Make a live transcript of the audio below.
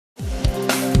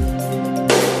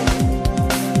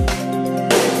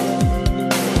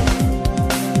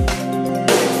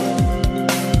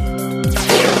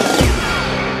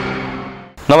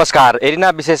नमस्कार, एरिना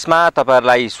विशेषमा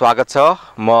तपाईहरुलाई स्वागत छ।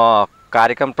 म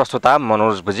कार्यक्रम प्रस्तुता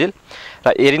मनोज भुजेल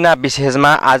र एरिना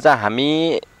विशेषमा आज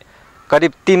हामी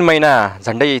करिब 3 महिना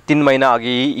झन्डै 3 महिना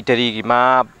अघि इटरीमा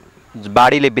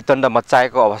बाढीले वितण्ड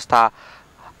मच्चाएको अवस्था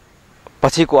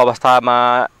पछिको अवस्थामा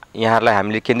यहाँहरुलाई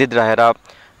हामीले केन्द्रित रहेर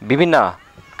विभिन्न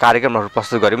कार्यक्रमहरु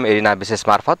प्रस्तुत गर्यौं एरिना विशेष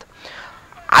मार्फत।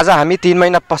 आज हामी 3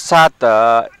 महिना पश्चात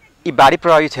यी बाढी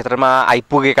प्रभावित क्षेत्रमा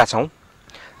आइपुगेका छौं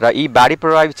र यी बाढी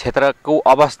प्रभावित क्षेत्रको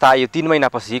अवस्था यो 3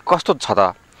 महिनापछि कस्तो छ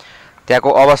त, त्यहाँको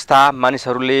अवस्था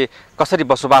मानिसहरूले कसरी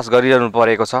बसोबास गरिरहनु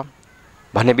परेको छ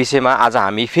भन्ने विषयमा आज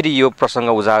हामी फेरि यो प्रसंग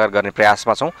उजागर गर्ने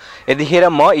प्रयासमा छौं। यतिखेर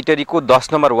म इटरीको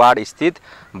 10 नम्बर वार्ड स्थित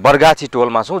बरगाछी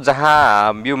टोलमा छु,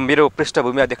 जहाँ यो मेरो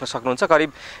पृष्ठभूमिमा देख्न सक्नुहुन्छ। करिब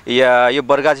यो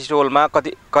बरगाछी टोलमा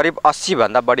करिब 80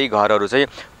 भन्दा बढी घरहरू चाहिँ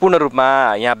पूर्ण रूपमा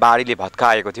यहाँ बाढीले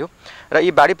भत्काएको थियो र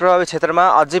यी बाढी प्रभावित क्षेत्रमा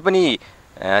अझै पनि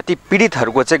ती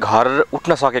पीडितहरूको चाहिँ घर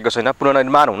उठ्न सकेको छैन,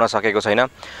 पुनर्निर्माण हुन सकेको छैन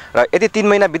र यदि 3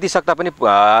 महिना बितिसक्दा पनि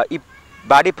यी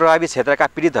बाढी प्रभावित क्षेत्रका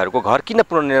पीडितहरूको घर किन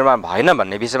पुनर्निर्माण भएन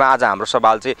भन्ने विषयमा आज हाम्रो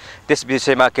सवाल चाहिँ त्यस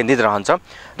विषयमा केन्द्रित रहन्छ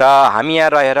र हामी यहाँ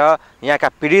रहेर यहाँका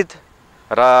पीडित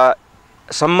र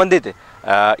सम्बन्धित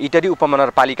इटरी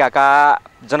उपमहानगरपालिकाका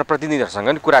जनप्रतिनिधिहरूसँग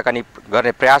पनि कुराकानी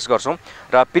गर्ने प्रयास गर्छौं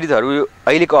र पीडितहरू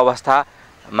अहिलेको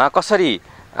अवस्थामा कसरी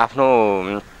आफ्नो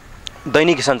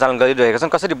दैनिक सञ्चालन गरिरहेका छन्,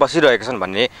 कसरी बसिरहेका छन्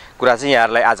भन्ने कुरा चाहिँ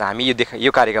यहाँहरुलाई आज हामी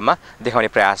यो कार्यक्रममा देखाउने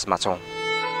प्रयासमा छौं।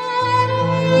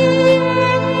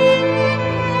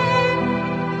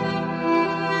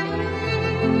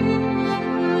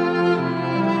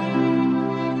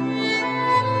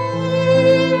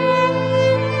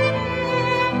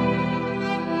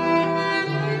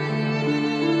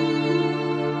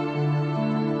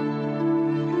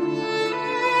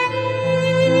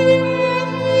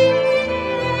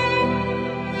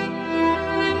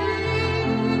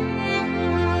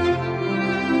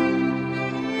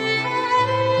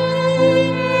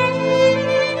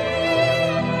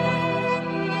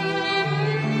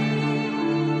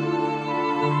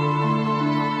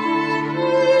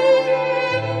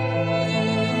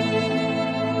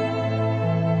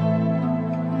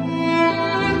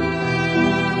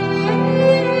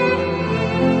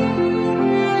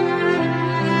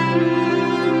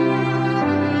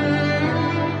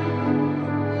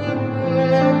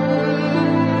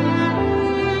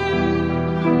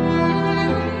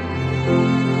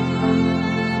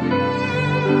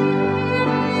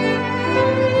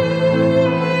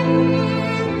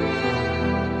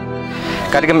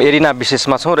 कार्यक्रम एरिना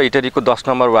विशेषमा छौं र इटरीको 10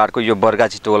 नम्बर वार्डको यो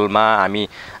बरगाछी टोलमा हामी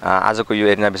आजको यो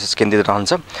एरिना विशेष केन्द्रित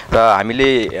रहन्छ र हामीले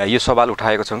यो सवाल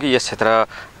उठाएको छौं कि यस क्षेत्र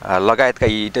लगायतका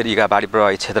इटरीका बाढी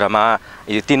प्रभावित क्षेत्रमा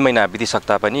यो 3 महिना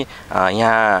बितिसक्दा पनि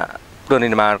यहाँ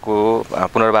पुनर्निर्माणको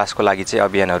पुनर्वासको लागि चाहिँ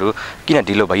अभियानहरू किन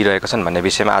ढिलो भइरहेका छन् भन्ने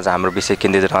विषयमा आज हाम्रो विषय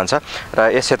केन्द्रित रहन्छ र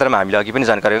यस क्षेत्रमा हामीले अघि पनि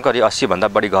जानकारी गऱ्यौं करिब 80 भन्दा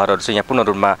बढी घरहरू चाहिँ यहाँ पूर्ण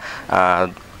रूपमा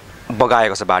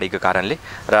बगाएको छ बाढीको कारणले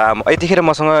र यतिखेर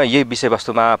मसँग यही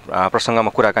विषयवस्तुमा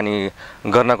प्रसंगमा कुराकानी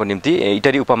गर्नको निम्ति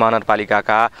इटरी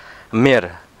उपमहानगरपालिकाका मेयर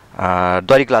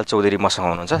द्वारिकलाल चौधरी मसँग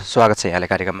हुनुहुन्छ। स्वागत छ यहाँलाई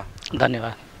कार्यक्रममा।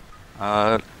 धन्यवाद।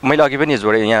 मैले अघि पनि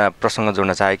यहाँ प्रसंग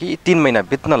जोड्न चाहे कि 3 महिना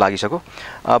बित्न लागिसक्यो।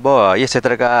 अब यस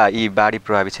क्षेत्रका यी बाढी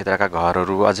प्रभावित क्षेत्रका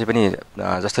घरहरू अझै पनि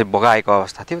जस्तै बगाएको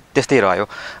अवस्था थियो त्यस्तै रह्यो।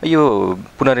 यो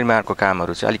पुनर्निर्माणको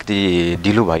कामहरू चाहिँ अलिकति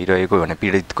ढिलो भइरहेको भने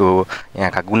पीडितको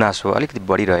यहाँका गुनासो अलिकति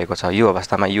बढिरहेको छ। यो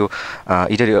अवस्थामा यो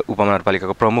इटरी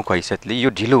उपमहानगरपालिकाको प्रमुख हैसियतले यो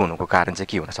ढिलो हुनुको कारण चाहिँ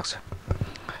के हुन सक्छ?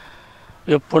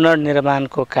 यो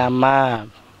पुनर्निर्माणको काममा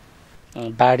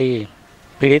बाढी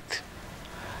पीडित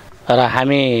र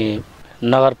हामी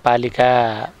नगरपालिका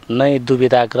नै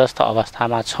दुविधाग्रस्त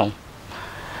अवस्थामा छौं।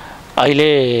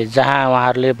 अहिले जहाँ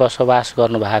उहाँहरूले बसोबास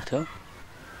गर्नुभएको थियो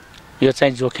यो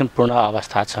चाहिँ जोखिमपूर्ण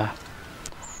अवस्था छ।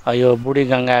 यो बुढी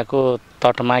गंगाको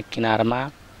तटमा किनारमा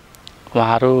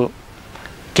उहाँहरू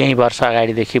केही वर्ष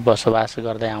अगाडिदेखि बसोबास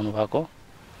गर्दै आउनुभएको।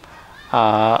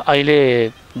 अहिले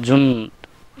जुन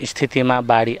स्थितिमा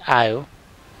बाढी आयो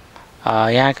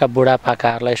यहाँका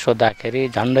बुढापाकाहरूलाई सोद्धाखेरि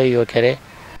झन्डै यो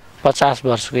 50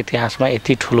 वर्षको इतिहासमा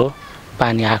यति ठुलो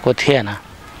पानी आएको थिएन।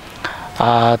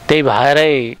 त्यही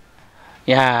भएरै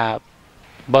यहाँ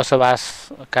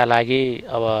बसोबासका लागि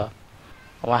अब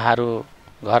उहाँहरू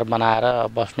घर बनाएर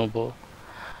बस्नुभयो।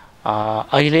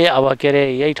 अहिले अब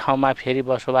यही ठाउँमा फेरि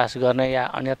बसोबास गर्ने या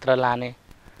अन्यत्र लाने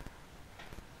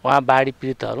उहाँ बाढी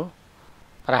पीडितहरू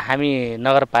र हामी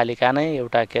नगरपालिका नै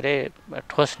एउटा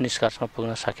ठोस निष्कर्षमा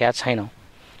पुग्न सकेका छैनौं।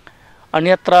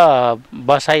 अन्यत्र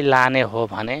बसाई लाने हो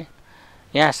भने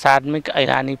यहाँ सार्वजनिक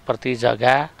ऐरानी प्रति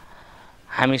जग्गा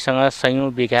हामीसँग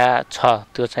सयौं बिघा छ,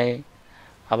 त्यो चाहिँ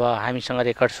अब हामीसँग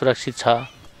रेकर्ड सुरक्षित छ।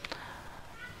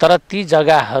 तर ती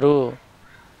जग्गाहरू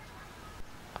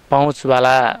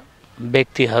पहुँचवाला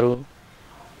व्यक्तिहरू,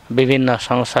 विभिन्न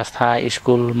सङ्घ संस्था,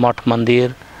 स्कुल, मठ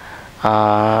मन्दिर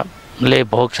ले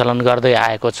भोग चलन गर्दै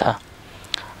आएको छ।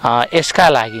 यसका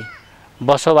लागि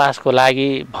बसोबासको लागि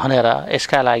भनेर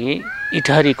यसका लागि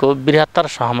इटहरीको बृहत्तर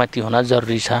सहमति हुन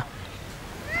जरुरी छ।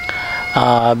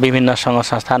 विभिन्न सङ्घ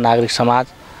संस्था, नागरिक समाज,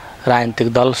 राजनीतिक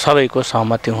दल सबैको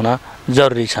सहमति हुन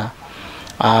जरुरी छ।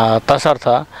 तसर्थ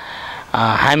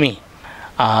हामी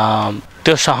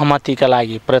त्यो सहमतिका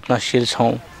लागि प्रयत्नशील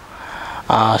छौँ।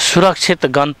 सुरक्षित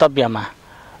गन्तव्यमा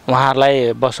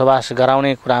उहाँहरूलाई बसोबास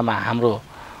गराउने कुरामा हाम्रो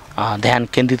ध्यान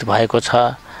केन्द्रित भएको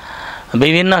छ।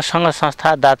 विभिन्न सङ्घ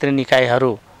संस्था, दात्री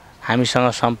निकायहरू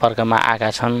हामीसँग सम्पर्कमा आएका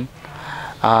छन्।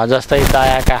 जस्तै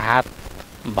दयाका हात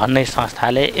भन्ने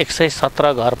संस्थाले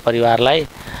 117 घर परिवारलाई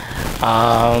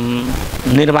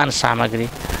निर्माण सामग्री,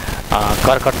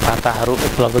 कर्कट भाताहरू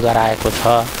उपलब्ध गराएको छ।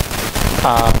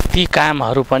 ती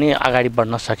कामहरू पनि अगाडि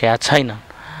बढ्न सकेका छैनन्।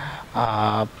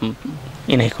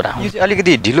 यिनै कुरा हो। यो चाहिँ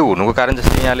अलिकति ढिलो हुनुको कारण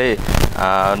जस्तै यहाँले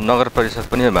नगर परिषद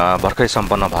पनि भर्खरै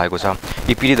सम्पन्न भएको छ।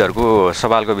 यी पीडितहरूको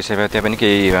सवालको विषयमा त्यहाँ पनि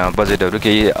केही बजेटहरू,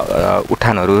 केही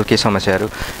उठानहरू, केही समस्याहरू,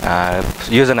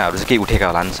 योजनाहरू चाहिँ केही उठेका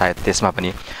होलान् सायद। त्यसमा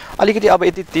पनि अलिकति अब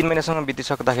यति 3 महिनासम्म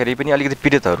बितिसक्दाखेरि पनि अलिकति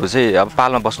पीडितहरू चाहिँ अब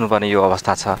पालमा बस्नुपर्ने यो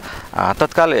अवस्था छ।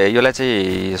 तत्काल यसलाई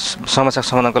चाहिँ समस्या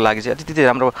समाधानको लागि चाहिँ त्यति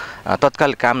राम्रो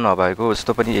तत्काल काम नभएको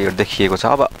जस्तो पनि देखिएको छ।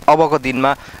 अबको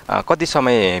दिनमा कति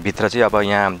समयभित्र चाहिँ अब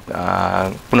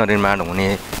यहाँ पुनर्निर्माण हुने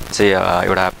चाहिँ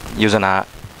एउटा योजना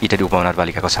इटहरी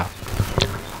उपमहानगरपालिकाको छ?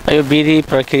 यो विधि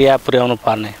प्रक्रिया पुर्याउनु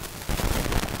पर्ने,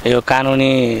 यो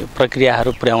कानुनी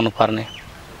प्रक्रियाहरू पुर्याउनु पर्ने।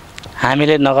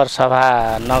 हामीले नगरसभा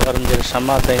नगरुन्जेलसम्म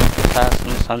दैनिक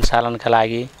प्रशासन सञ्चालनका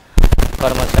लागि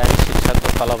कर्मचारी, शिक्षकको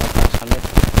तलबभत्ता समेत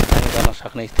भुक्तानी गर्न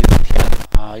सक्ने स्थिति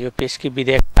थिएन। यो पेशकी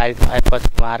विधेयक पारित भएपछि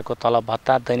उहाँहरूको तलब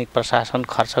भत्ता, दैनिक प्रशासन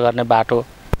खर्च गर्ने बाटो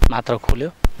मात्र खुल्यो।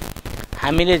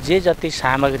 हामीले जे जति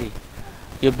सामग्री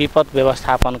यो विपद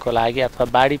व्यवस्थापनको लागि अथवा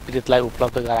बाढी पीडितलाई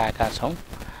उपलब्ध गराएका छौँ,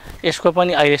 यसको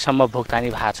पनि अहिलेसम्म भुक्तानी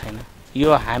भएको छैन। यो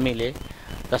हामीले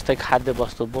जस्तै खाद्य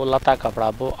वस्तु भयो, लत्ता कपडा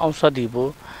भयो, औषधि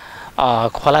भयो,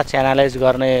 खोला च्यानलाइज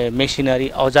गर्ने मेसिनरी,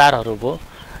 औजारहरू भयो,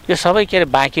 यो सबै के अरे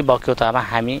बाँकी बक्यौतामा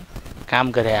हामी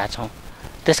काम गरिरहेका छौँ।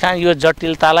 त्यसकारण यो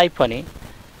जटिलतालाई पनि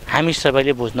हामी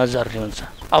सबैले बुझ्न जरुरी हुन्छ।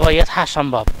 अब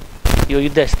यथासम्भव यो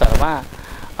युद्धस्तरमा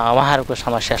उहाँहरूको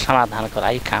समस्या समाधानको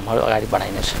लागि कामहरू अगाडि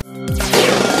बढाइनेछ।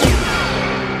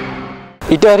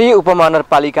 इटहरी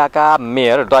उपमहानगरपालिकाका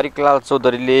मेयर दरिकलाल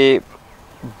चौधरीले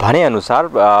भनेअनुसार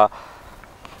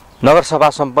नगरसभा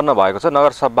सम्पन्न भएको छ।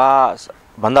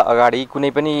 नगरसभाभन्दा अगाडि कुनै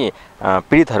पनि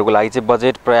पीडितहरूको लागि चाहिँ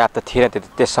बजेट पर्याप्त थिएन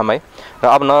त्यस समय, र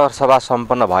अब नगरसभा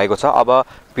सम्पन्न भएको छ। अब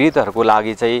पीडितहरूको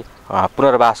लागि चाहिँ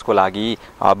पुनर्वासको लागि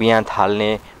अभियान थाल्ने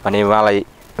भने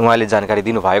उहाँले जानकारी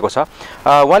दिनुभएको छ।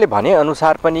 उहाँले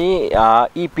भनेअनुसार पनि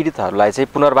यी पीडितहरूलाई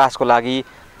चाहिँ पुनर्वासको लागि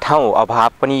ठाउँ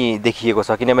अभाव पनि देखिएको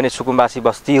छ। किनभने सुकुम्बासी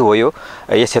बस्ती हो यो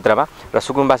यस क्षेत्रमा, र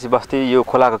सुकुम्बासी बस्ती यो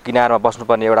खोलाको किनारमा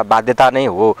बस्नुपर्ने एउटा बाध्यता नै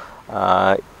हो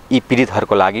यी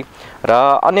पीडितहरूको लागि। र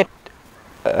अन्य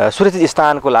सुरक्षित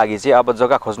स्थानको लागि चाहिँ अब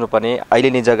जग्गा खोज्नुपर्ने, अहिले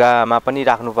नै जग्गामा पनि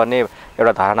राख्नुपर्ने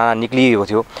एउटा धारणा निक्लिएको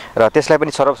थियो, र त्यसलाई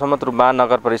पनि सर्वसम्मत रूपमा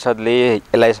नगर परिषदले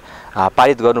यसलाई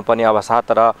पारित गर्नुपर्ने अवस्था।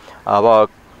 तर अब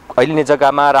अहिले नै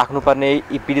जग्गामा राख्नुपर्ने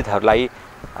यी पीडितहरूलाई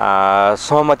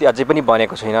सहमति अझै पनि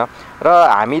बनेको छैन। र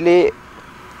हामीले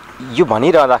यो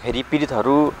भनिरहँदाखेरि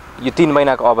पीडितहरू यो 3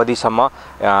 महिनाको अवधिसम्म,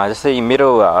 जस्तै मेरो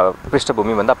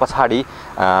पृष्ठभूमिभन्दा पछाडि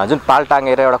जुन पाल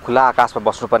टाँगेर एउटा खुला आकाशमा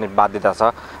बस्नुपर्ने बाध्यता छ,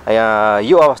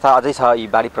 यो अवस्था अझै छ यी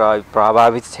बाढी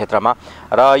प्रभावित क्षेत्रमा।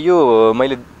 र यो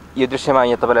मैले यो दृश्यमा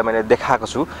यहाँ तपाईँलाई मैले देखाएको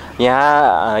छु।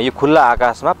 यहाँ यो खुल्ला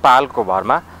आकाशमा पालको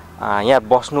भरमा यहाँ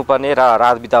बस्नुपर्ने र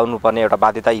रात बिताउनुपर्ने एउटा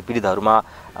बाध्यता यी पीडितहरूमा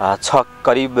छ।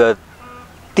 करिब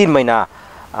 3 महिना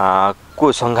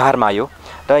को सङ्घारमा यो,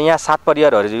 र यहाँ 7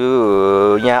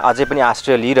 परिवारहरू यहाँ अझै पनि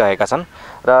आश्रय लिइरहेका छन्।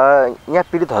 र यहाँ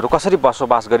पीडितहरू कसरी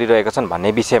बसोबास गरिरहेका छन्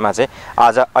भन्ने विषयमा चाहिँ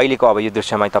आज अहिलेको अब यो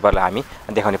दृश्यमा तपाईँहरूलाई हामी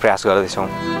देखाउने प्रयास गर्दैछौँ।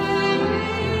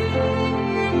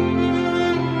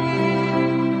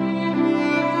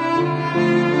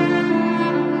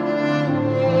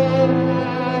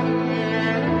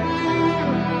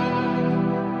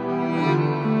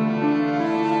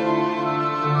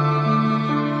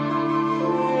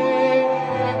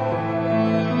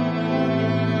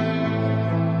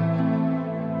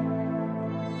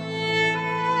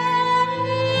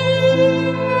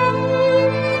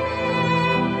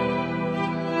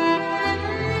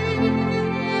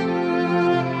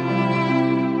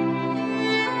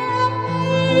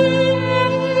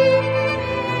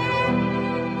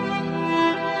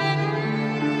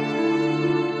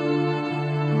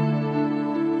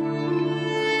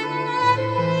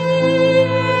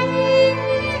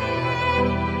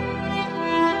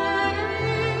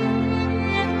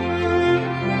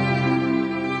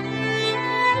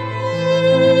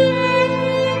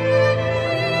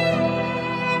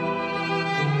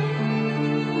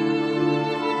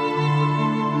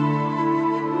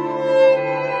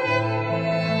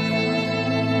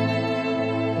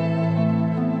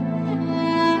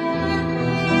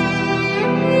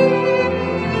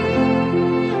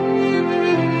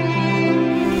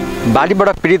 बाढीबाट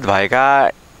पीडित भएका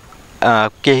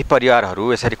केही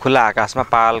परिवारहरू यसरी खुल्ला आकाशमा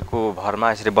पालको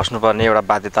भरमा यसरी बस्नुपर्ने एउटा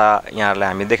बाध्यता यहाँहरूलाई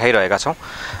हामी देखाइरहेका छौँ।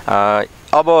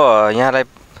 अब यहाँलाई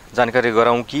जानकारी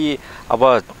गराउँ कि अब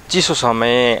चिसो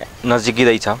समय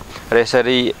नजिकिँदैछ र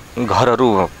यसरी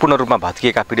घरहरू पूर्ण रूपमा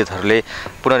भत्किएका पीडितहरूले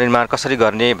पुनर्निर्माण कसरी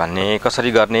गर्ने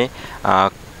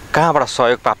कहाँबाट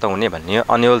सहयोग प्राप्त हुने भन्ने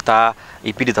अन्योलता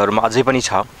यी पीडितहरूमा अझै पनि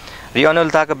छ। र यो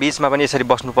अन्योलताको बिचमा पनि यसरी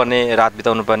बस्नुपर्ने रात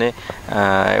बिताउनु पर्ने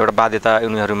एउटा बाध्यता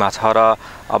उनीहरूमा छ र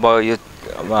अब यो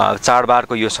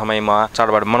चाडबाडको यो समयमा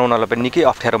चाडबाड मनाउनलाई पनि निकै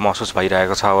अप्ठ्यारो महसुस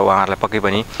भइरहेको छ उहाँहरूलाई पक्कै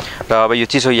पनि। र अब यो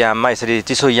चिसो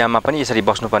याममा पनि यसरी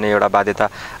बस्नुपर्ने एउटा बाध्यता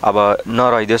अब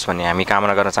नरहिदियोस् भन्ने हामी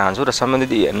कामना गर्न चाहन्छौँ। र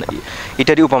सम्बन्धित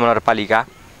इटरी उपमहानगरपालिका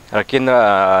र केन्द्र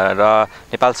र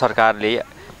नेपाल सरकारले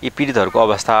यी पीडितहरूको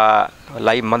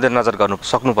अवस्थालाई मध्यनजर गर्नु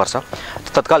सक्नुपर्छ।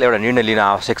 तत्काल एउटा निर्णय लिन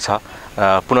आवश्यक छ।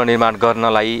 पुनर्निर्माण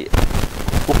गर्नलाई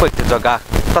उपयुक्त जग्गा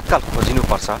तत्काल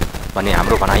खोजिनुपर्छ भन्ने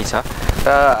हाम्रो भनाइ छ। र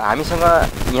हामीसँग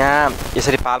यहाँ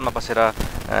यसरी पालमा बसेर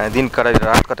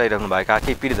रात कटाइरहनुभएका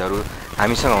केही पीडितहरू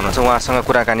हामीसँग हुनुहुन्छ। उहाँसँग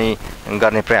कुराकानी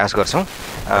गर्ने प्रयास गर्छौँ।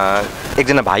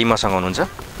 एकजना भाइ मसँग हुनुहुन्छ,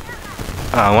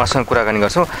 उहाँसँग कुराकानी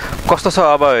गर्छौँ। कस्तो छ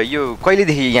अब यो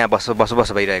कहिलेदेखि यहाँ बसोबास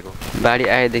भइरहेको? बाढी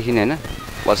आएदेखि होइन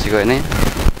बसेको होइन,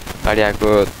 बाढी आएको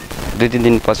 2-3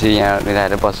 दिनपछि यहाँ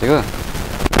मिलाएर बसेको।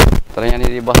 तर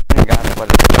यहाँनिर बस्नु गाह्रो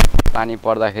पर्छ, पानी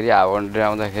पर्दाखेरि हावा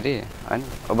आउँदाखेरि होइन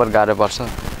ओभर गाह्रो पर्छ।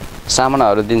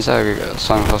 सामानहरू दिन्छ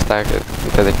सङ्घ संस्था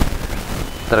इत्यादि,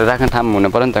 तर राख्ने ठाउँ हुनु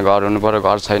पऱ्यो नि त, घर हुनु पऱ्यो।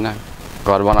 घर छैन,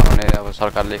 घर बनाउने अब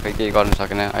सरकारले केही गर्नु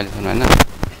सकेन अहिलेसम्म होइन।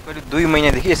 कहिले 2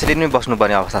 महिनादेखि यसरी नै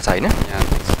बस्नुपर्ने अवस्था छ होइन?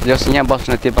 यहाँ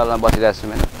बस्नु तिरपालमा बसिरहेको छु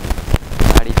होइन।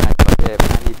 बाढी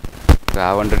पानी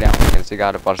हावा आउँदाखेरि चाहिँ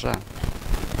गाह्रो पर्छ।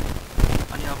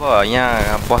 अनि अब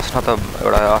यहाँ बस्न त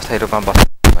एउटा अस्थायी रूपमा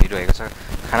बस्नु भइरहेको छ।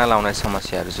 खाना लाउने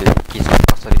समस्याहरू चाहिँ के छ,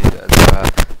 कसरी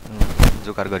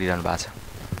जोगाड गरिरहनु भएको छ?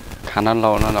 खाना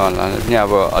लाउन पनि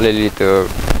अब अलिअलि त्यो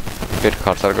पेट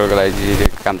खर्चको लागि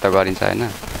काम त गरिन्छ होइन।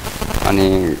 अनि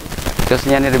त्यस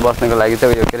यहाँनिर बस्नको लागि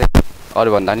चाहिँ यो के अरे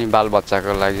अरूभन्दा नि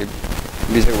बालबच्चाको लागि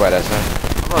बिजोग भइरहेछ।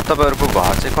 अब तपाईँहरूको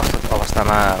घर चाहिँ कस्तो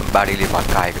अवस्थामा बाढीले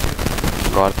भत्काएको थियो?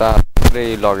 घर त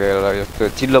पुरै लगेर यस्तो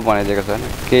चिल्लो बनाइदिएको छ होइन,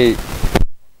 केही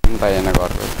पाइएन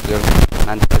घरको, जो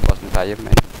मान्छेले बस्नु पाइयो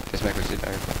होइन, त्यसमै खुसी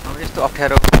लागेको। अब यस्तो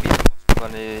अप्ठ्यारो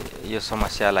बस्नुपर्ने यो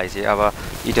समस्यालाई चाहिँ अब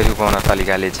इटरी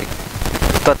उपमहानगरपालिकाले चाहिँ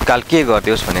तत्काल के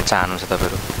गरिदियोस् भन्ने चाहनुहुन्छ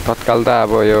तपाईँहरू? तत्काल त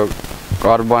अब यो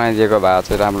घर बनाइदिएको भए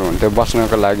चाहिँ राम्रो हुन्थ्यो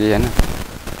बस्नुको लागि होइन।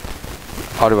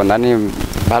 अरूभन्दा नि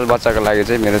बालबच्चाको लागि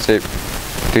चाहिँ मेरो चाहिँ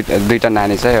दुईवटा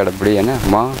नानी छ, एउटा बुढी होइन,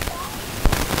 म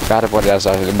गाह्रो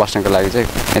परिरहेछ बस्नको लागि चाहिँ।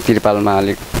 यहाँ तिरपालमा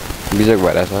अलिक बिजोग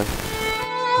भइरहेछ।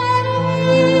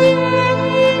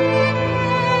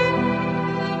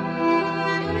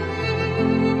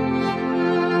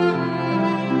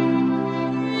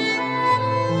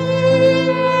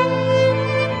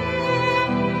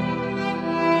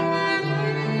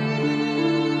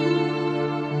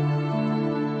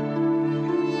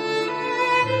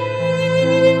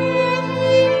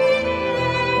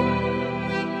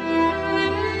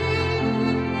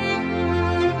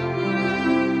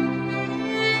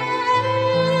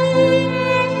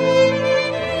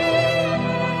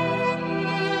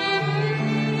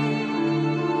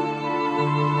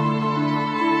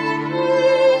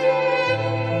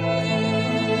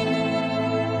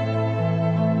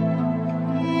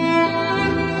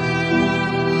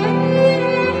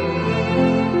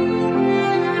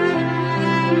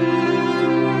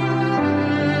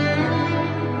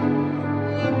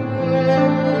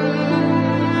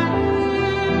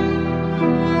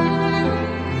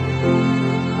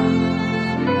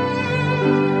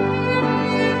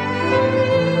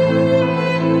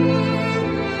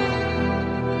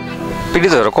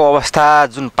 पीडितहरूको अवस्था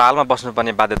जुन पालमा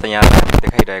बस्नुपर्ने बाध्यता यहाँ हामी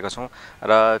देखाइरहेको छौँ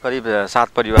र करिब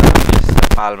 7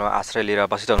 परिवारहरू पालमा आश्रय लिएर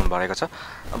बसिरहनु भएको छ।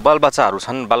 बालबच्चाहरू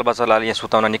छन्, बालबच्चालाई यहाँ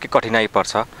सुताउन निकै कठिनाइ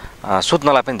पर्छ,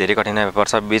 सुत्नलाई पनि धेरै कठिनाइ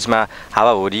पर्छ। बिचमा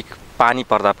हावाहुरी पानी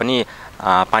पर्दा पनि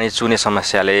पानी चुने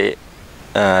समस्याले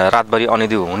रातभरि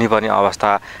अनिद्रो हुनुपर्ने अवस्था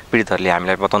पीडितहरूले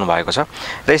हामीलाई बताउनु भएको छ।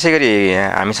 र यसै गरी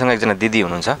हामीसँग एकजना दिदी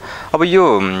हुनुहुन्छ। अब यो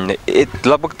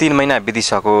लगभग 3 महिना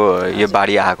बितिसक्यो यो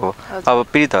बाढी आएको। अब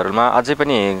पीडितहरूमा अझै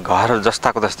पनि घर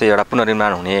जस्ताको जस्तै एउटा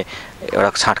पुनर्निर्माण हुने एउटा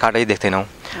छाँटकाटै देख्दैनौँ।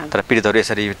 तर पीडितहरू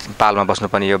यसरी पालमा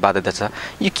बस्नुपर्ने यो बाध्यता छ।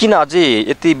 यो किन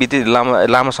अझै यति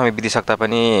लामो समय बितिसक्दा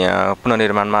पनि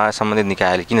पुनर्निर्माणमा सम्बन्धित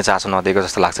निकायले किन चासो नदिएको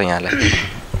जस्तो लाग्छ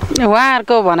यहाँलाई?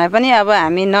 उहाँहरूको भनाइ पनि अब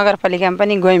हामी नगरपालिकामा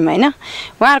पनि गयौँ होइन।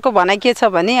 उहाँहरूको भनाइ के छ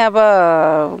भने अब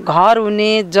घर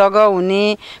हुने जग्गा हुने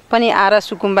पनि आएर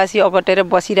सुकुम्बासी ओगटेर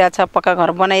बसिरहेछ, पक्का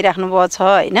घर बनाइराख्नु भएको छ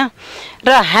होइन। र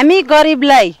हामी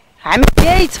गरिबलाई हामी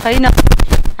केही छैन,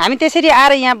 हामी त्यसरी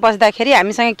आएर यहाँ बस्दाखेरि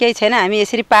हामीसँग केही छैन, हामी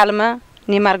यसरी पालमा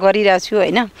निमार गरिरहेको छु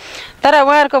होइन। तर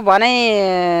उहाँहरूको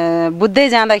भनाइ बुझ्दै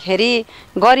जाँदाखेरि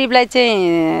गरिबलाई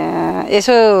चाहिँ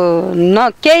यसो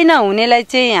केही नहुनेलाई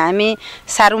चाहिँ हामी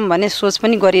सारौँ भन्ने सोच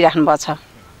पनि गरिराख्नु भएको छ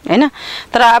होइन।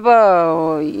 तर अब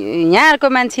यहाँहरूको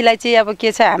मान्छेलाई चाहिँ अब के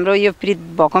छ, हाम्रो यो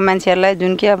पीडित भएको मान्छेहरूलाई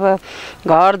जुन कि अब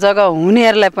घर जग्गा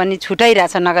हुनेहरूलाई पनि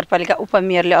छुटाइरहेछ नगरपालिका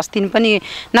उपमेयरले। अस्ति पनि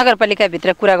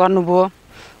नगरपालिकाभित्र कुरा गर्नुभयो,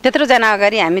 त्यत्रोजना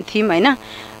अगाडि हामी थियौँ होइन।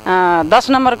 10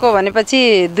 नम्बरको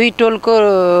भनेपछि 2 टोलको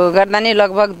गर्दा नै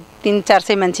लगभग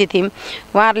 300-400 मान्छे थियौँ।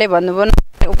 उहाँहरूले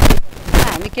भन्नुभयो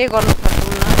हामी केही गर्नु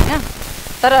सक्दैनौँ होइन।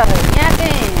 तर यहाँ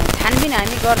चाहिँ छानबिन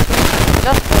हामी गर्छौँ,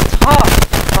 जस्तो छ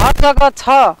घर जग्गा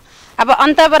छ। अब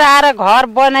अन्तबाट आएर घर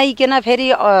बनाइकन फेरि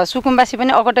सुकुम्बासी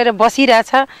पनि अगटेर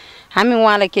बसिरहेछ, हामी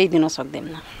उहाँलाई केही दिन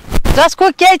सक्दैनौँ।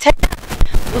 जसको केही छैन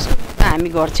उसको हामी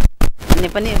गर्छौँ भन्ने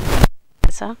पनि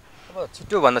छ। अब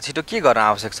छिटोभन्दा छिटो के गर्न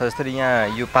आवश्यक छ? जस्तै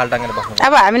यहाँ यो पाल टाँगेर बस्नु,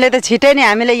 अब हामीले त छिटै नै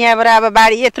हामीले यहाँबाट अब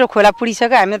बाढी यत्रो खोला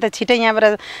पुडिसक्यो, हामीले त छिटै यहाँबाट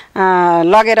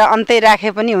लगेर अन्तै राखे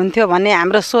पनि हुन्थ्यो भन्ने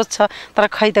हाम्रो सोच छ। तर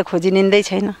खै त खोजी निन्दै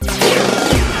छैन।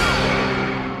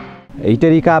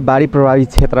 इटरीका बाढी प्रभावित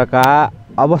क्षेत्रका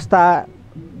अवस्था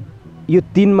यो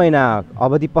 3 महिना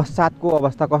अवधि पश्चातको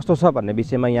अवस्था कस्तो छ भन्ने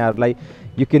विषयमा यहाँहरूलाई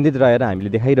यो केन्द्रित रहेर हामीले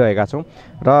देखाइरहेका छौँ।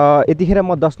 र यतिखेर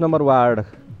म 10 नम्बर वार्ड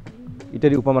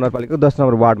इटरी उपमहानगरपालिकाको 10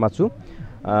 नम्बर वार्डमा छु,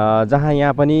 जहाँ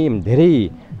यहाँ पनि धेरै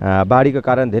बाढीको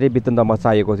कारण धेरै वितन्द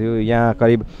मचाएको थियो। यहाँ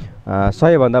करिब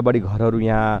 100 भन्दा बढी घरहरू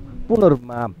यहाँ पूर्ण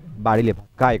रूपमा बाढीले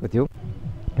भत्काएको थियो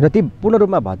र ती पूर्ण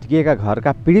रूपमा भत्किएका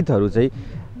घरका पीडितहरू चाहिँ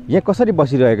यहाँ कसरी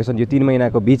बसिरहेका छन् यो 3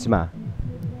 महिनाको बिचमा।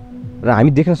 र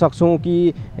हामी देख्न सक्छौँ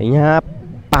कि यहाँ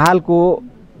पाहालको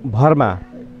भरमा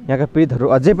यहाँका पीडितहरू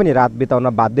अझै पनि रात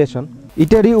बिताउन बाध्य छन्।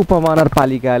 इटरी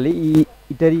उपमहानगरपालिकाले यी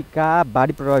इटरीका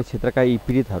बाढी प्रभावित क्षेत्रका यी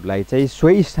पीडितहरूलाई चाहिँ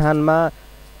सोही स्थानमा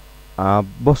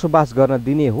बसोबास गर्न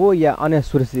दिने हो या अन्य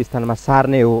सुरक्षित स्थानमा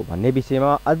सार्ने हो भन्ने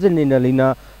विषयमा अझै निर्णय लिन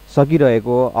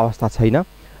सकिरहेको अवस्था छैन।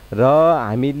 र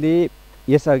हामीले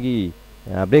यसअघि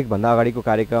ब्रेकभन्दा अगाडिको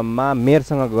कार्यक्रममा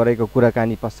मेयरसँग गरेको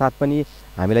कुराकानी पश्चात पनि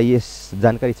हामीलाई यस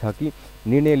जानकारी छ कि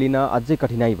निर्णय लिन अझै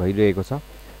कठिनाइ भइरहेको छ।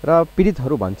 र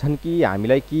पीडितहरू भन्छन् कि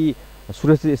हामीलाई कि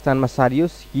सुरक्षित स्थानमा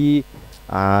सारियोस् कि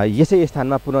यसै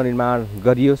स्थानमा पुनर्निर्माण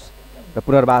गरियोस् र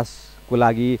पुनर्वासको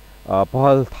लागि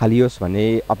पहल थालियोस् भन्ने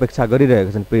अपेक्षा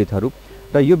गरिरहेका छन् पीडितहरू।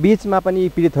 र यो बिचमा पनि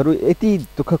पीडितहरू यति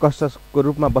दुःख कष्टको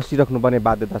रूपमा बसिराख्नुपर्ने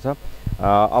बाध्यता छ।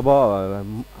 अब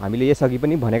हामीले यसअघि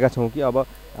पनि भनेका छौँ कि अब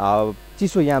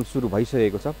चिसो याम सुरु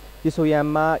भइसकेको छ। चिसो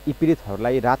याममा यी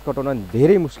पीडितहरूलाई रात कटाउन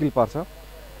धेरै मुस्किल पर्छ।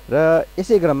 र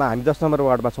यसै क्रममा हामी 10 नम्बर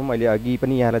वार्डमा छौँ। मैले अघि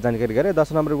पनि यहाँलाई जानकारी गरेँ।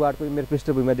 10 नम्बर वार्डको मेरो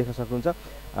पृष्ठभूमिमा देख्न सक्नुहुन्छ,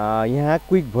 यहाँ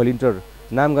क्विक भोलिन्टियर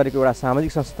नाम गरेको एउटा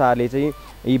सामाजिक संस्थाले चाहिँ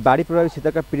यी बाढी प्रभावित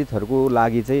क्षेत्रका पीडितहरूको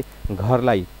लागि चाहिँ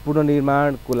घरलाई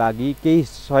पुनर्निर्माणको लागि केही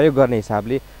सहयोग गर्ने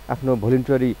हिसाबले आफ्नो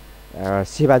भोलिन्टियरी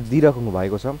सेवा दिइराख्नु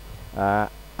भएको छ।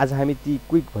 आज हामी ती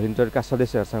क्विक भोलिन्टियरका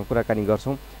सदस्यहरूसँग कुराकानी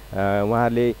गर्छौँ।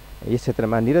 उहाँहरूले यस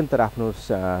क्षेत्रमा निरन्तर आफ्नो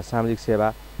सामाजिक सेवा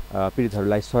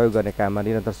पीडितहरूलाई सहयोग गर्ने काममा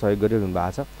निरन्तर सहयोग गरिरहनु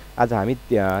भएको छ। आज हामी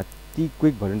ती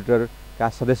क्विक भोलिन्टियरका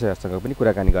सदस्यहरूसँग पनि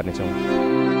कुराकानी गर्नेछौँ।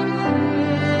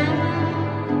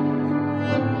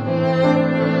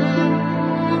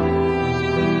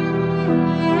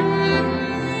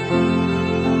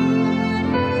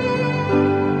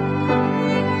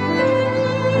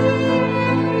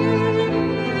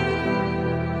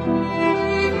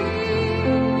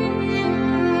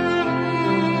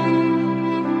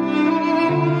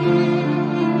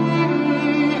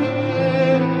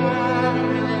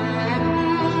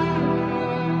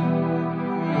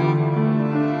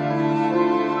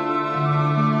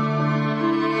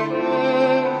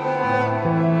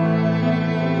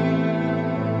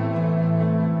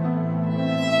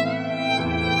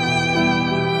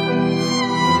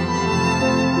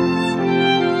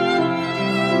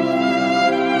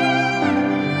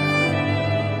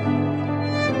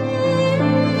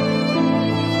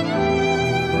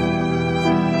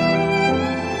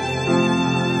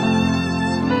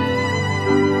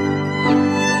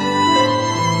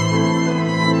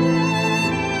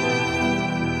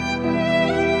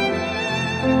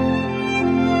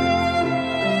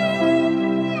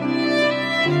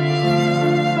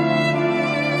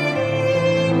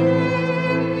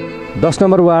 10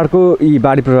 नम्बर वार्डको यी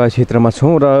बाढी प्रभावित क्षेत्रमा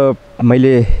छौँ र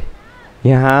मैले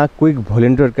यहाँ क्विक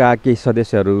भोलिन्टियरका केही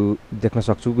सदस्यहरू देख्न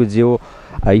सक्छु कि जो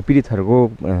यी पीडितहरूको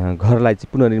घरलाई चाहिँ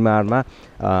पुनर्निर्माणमा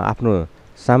आफ्नो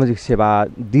सामाजिक सेवा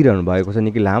दिइरहनु भएको छ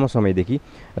निकै लामो समयदेखि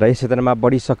र यस क्षेत्रमा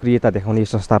बढी सक्रियता देखाउने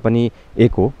संस्था पनि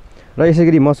एक हो। र यसै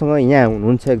गरी मसँग यहाँ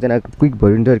हुनुहुन्छ एकजना क्विक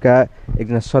भोलिन्टियरका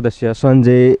एकजना सदस्य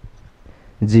सञ्जय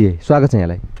जी, स्वागत छ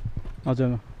यहाँलाई। हजुर,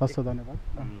 हस् धन्यवाद।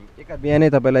 एका बिहानै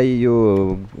तपाईँलाई यो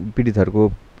पीडितहरूको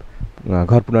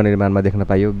घर पुनर्निर्माणमा देख्न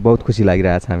पाइयो, बहुत खुसी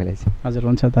लागिरहेछ हामीलाई चाहिँ। हजुर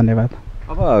हुन्छ धन्यवाद।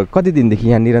 अब कति दिनदेखि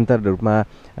यहाँ निरन्तर रूपमा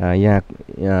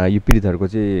यहाँ यो पीडितहरूको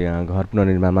चाहिँ घर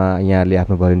पुनर्निर्माणमा यहाँले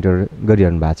आफ्नो भलिन्टियर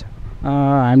गरिरहनु भएको छ?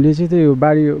 हामीले चाहिँ त्यो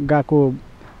बाढी गएको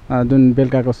जुन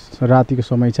बेलुकाको रातिको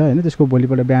समय छ होइन, त्यसको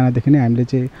भोलिपल्ट बिहानदेखि नै हामीले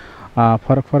चाहिँ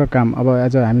फरक काम अब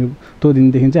एज हामी त्यो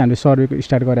दिनदेखि चाहिँ हामीले सर्वेको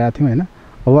स्टार्ट गरेका थियौँ होइन।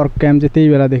 वर्क क्याम्प चाहिँ त्यही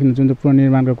बेलादेखि जुन चाहिँ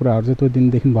पुनर्निर्माणको कुराहरू चाहिँ त्यो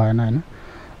दिनदेखि भएन होइन।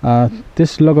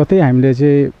 त्यस लगतै हामीले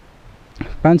चाहिँ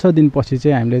 5-6 दिनपछि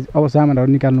चाहिँ हामीले अब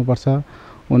सामानहरू निकाल्नुपर्छ।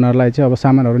 उनीहरूलाई चाहिँ अब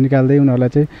सामानहरू निकाल्दै उनीहरूलाई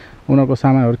चाहिँ उनीहरूको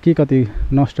सामानहरू के कति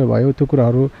नष्ट भयो त्यो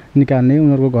कुराहरू निकाल्ने,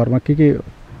 उनीहरूको घरमा के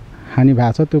हानि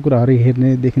भएको छ त्यो कुराहरू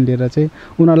हेर्नेदेखि लिएर चाहिँ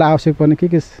उनीहरूलाई आवश्यक पर्ने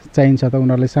के चाहिन्छ त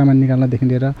उनीहरूलाई सामान निकाल्नदेखि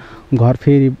लिएर घर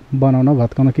फेरि बनाउन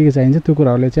भत्काउन के चाहिन्छ त्यो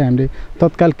कुराहरूले चाहिँ हामीले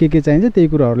तत्काल के चाहिन्छ त्यही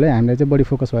कुराहरूलाई हामीले चाहिँ बढी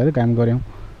फोकस भएर काम गऱ्यौँ।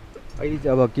 अहिले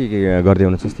चाहिँ अब के गर्दै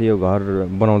हुनुहुन्छ? जस्तै यो घर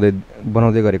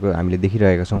बनाउँदै गरेको हामीले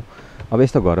देखिरहेका छौँ। अब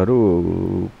यस्तो घरहरू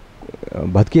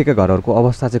भत्किएका घरहरूको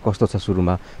अवस्था चाहिँ कस्तो छ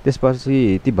सुरुमा,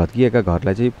 त्यसपछि ती भत्किएका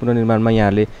घरलाई चाहिँ पुनर्निर्माणमा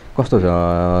यहाँले कस्तो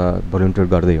भलिन्टियर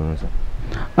गर्दै हुनुहुन्छ?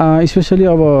 स्पेसली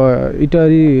अब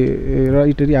इटरी र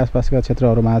इटरी आसपासका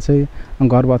क्षेत्रहरूमा चाहिँ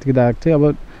घर भत्किँदा चाहिँ अब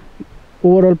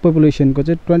ओभरअल पपुलेसनको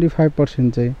चाहिँ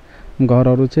 25% चाहिँ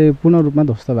घरहरू चाहिँ पूर्ण रूपमा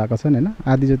ध्वस्त भएको छन् होइन।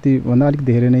 आधी जतिभन्दा अलिक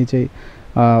धेरै नै चाहिँ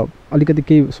अलिकति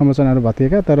केही संरचनाहरू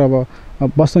भत्किएका तर अब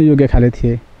बस्न योग्य खाले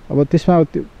थिए। अब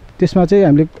त्यसमा चाहिँ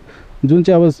हामीले जुन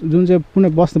चाहिँ पुनः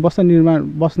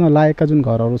बस्न लायकका जुन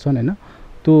घरहरू छन् होइन,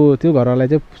 त्यो घरहरूलाई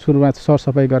चाहिँ सुरुमा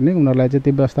सरसफाइ गर्ने, उनीहरूलाई चाहिँ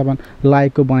त्यो व्यवस्थापन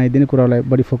लायकको बनाइदिने कुराहरूलाई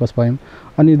बढी फोकस भयौँ।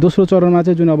 अनि दोस्रो चरणमा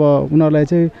चाहिँ जुन अब उनीहरूलाई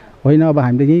चाहिँ होइन अब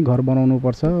हामीले यहीँ घर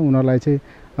बनाउनुपर्छ, उनीहरूलाई चाहिँ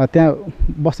त्यहाँ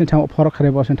बस्ने ठाउँ फरक खाले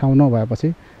बस्ने ठाउँ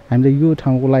नभएपछि हामीले यो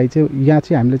ठाउँको लागि चाहिँ यहाँ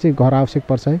चाहिँ हामीले चाहिँ घर आवश्यक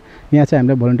पर्छ है, यहाँ चाहिँ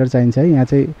हामीलाई भलिन्टियर चाहिन्छ है, यहाँ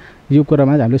चाहिँ यो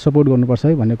कुरामा हामीले सपोर्ट गर्नुपर्छ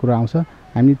है भन्ने कुरा आउँछ।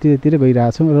 हामी त्यतिर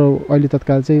गइरहेछौँ र अहिले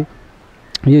तत्काल चाहिँ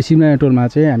यो सिमना टोलमा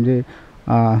चाहिँ हामीले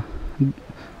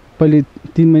पहिले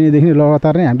 3 महिनादेखि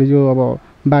लगातार नै हामीले यो अब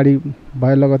बाढी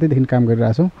भए लगतैदेखि काम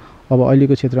गरिरहेछौँ। अब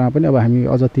अहिलेको क्षेत्रमा पनि अब हामी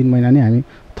अझ 3 महिना नै हामी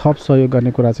थप सहयोग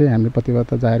गर्ने कुरा चाहिँ हामीले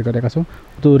प्रतिबद्धता जाहेर गरेका छौँ।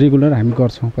 त्यो रेगुलर हामी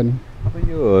गर्छौँ पनि। अब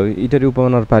यो इटरी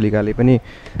उपमहानगरपालिकाले पनि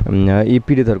यी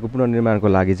पीडितहरूको पुनर्निर्माणको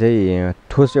लागि चाहिँ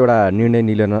ठोस एउटा निर्णय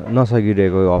लिन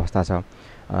नसकिरहेको अवस्था छ।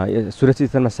 सुरक्षित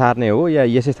स्थानमा सार्ने हो या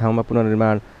यसै ठाउँमा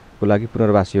पुनर्निर्माणको लागि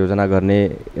पुनर्वास योजना गर्ने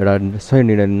एउटा सही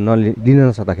निर्णय लिन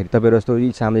नसक्दाखेरि तपाईँहरू जस्तो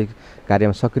यी सामूहिक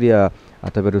कार्यमा सक्रिय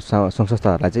तपाईँहरू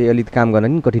संस्थाहरूलाई चाहिँ अलिक काम गर्न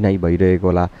नि कठिनाइ भइरहेको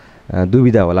होला,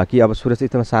 दुविधा होला कि अब सुरक्षित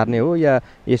स्थानमा सार्ने हो या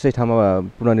यसै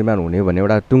ठाउँमा पुनर्निर्माण हुने भन्ने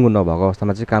एउटा टुङ्गो नभएको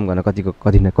अवस्थामा चाहिँ काम गर्न कतिको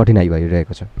कठिनाइ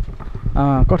भइरहेको छ?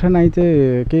 कठिनाइ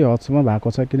चाहिँ केही हदसम्म भएको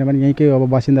छ, किनभने यहीँकै अब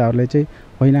बासिन्दाहरूले चाहिँ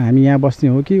होइन हामी यहाँ बस्ने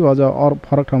हो कि अझ अरू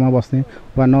फरक ठाउँमा बस्ने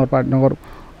वा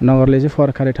नगरले चाहिँ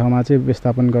फरक खाले ठाउँमा चाहिँ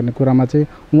व्यवस्थापन गर्ने कुरामा चाहिँ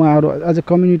उहाँहरू अझ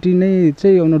कम्युनिटी नै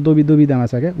चाहिँ उनीहरू दुविधामा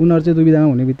छ क्या। उनीहरू चाहिँ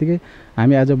दुविधामा हुने बित्तिकै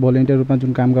हामी एज अ भलिन्टियर रूपमा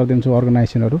जुन काम गरिदिन्छौँ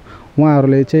अर्गनाइजेसनहरू,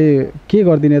 उहाँहरूले चाहिँ के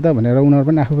गरिदिने त भनेर उनीहरू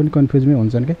पनि आफू पनि कन्फ्युजमै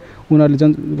हुन्छन् क्या। उनीहरूले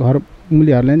जुन घर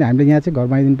मुलीहरूले नै हामीले यहाँ चाहिँ घर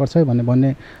बनाइदिनुपर्छ भन्ने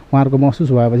उहाँहरूको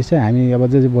महसुस भएपछि चाहिँ हामी अब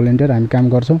जे भलिन्टियर हामी काम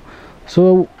गर्छौँ। सो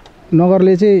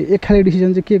नगरले चाहिँ एक खाले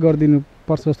डिसिजन चाहिँ के गरिदिनु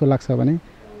पर्छ जस्तो लाग्छ भने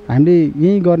हामीले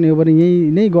यहीँ गर्ने हो भने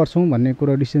यहीँ नै गर्छौँ भन्ने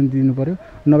कुरो डिसिजन दिनु पऱ्यो,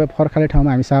 नभए फरक खाले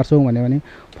ठाउँमा हामी सार्छौँ भने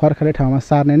फरक खाले ठाउँमा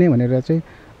सार्ने नै भनेर चाहिँ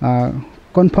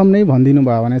कन्फर्म नै भनिदिनु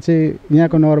भयो भने चाहिँ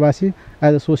यहाँको नगरवासी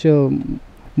एज अ सोसियल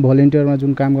भलिन्टियरमा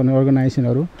जुन काम गर्ने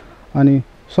अर्गनाइजेसनहरू अनि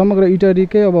समग्र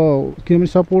इटरीकै अब किनभने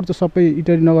सपोर्ट चाहिँ सबै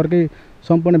इटरी नगरकै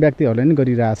सम्पूर्ण व्यक्तिहरूले नै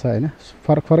गरिरहेछ होइन।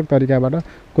 फरक तरिकाबाट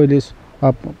कोहीले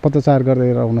पत्रचार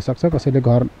गरेर हुनसक्छ, कसैले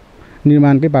घर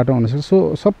निर्माणकै बाटो हुनसक्छ। सो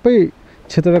सबै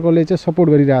क्षेत्रकोले चाहिँ सपोर्ट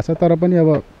गरिरहेछ, तर पनि अब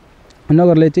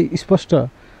नगरले चाहिँ स्पष्ट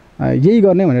यही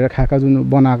गर्ने भनेर खाका जुन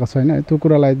बनाएको छ होइन, त्यो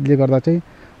कुराले गर्दा चाहिँ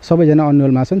सबैजना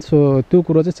अन्यलमा छन्। सो त्यो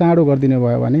कुरो चाहिँ चाँडो गरिदिने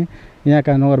भयो भने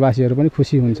यहाँका नगरवासीहरू पनि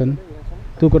खुसी हुन्छन्।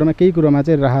 त्यो कुरोमा केही कुरोमा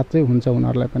चाहिँ राहत चाहिँ हुन्छ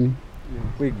उनीहरूलाई पनि।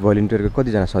 क्विक भलिन्टियरको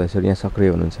कतिजना सदस्यहरू यहाँ सक्रिय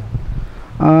हुनुहुन्छ?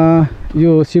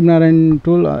 यो शिवनारायण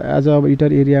टोल एज अब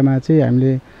इटर एरियामा चाहिँ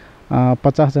हामीले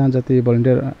 50 जना जति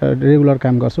भलिन्टियर रेगुलर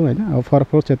काम गर्छौँ होइन। अब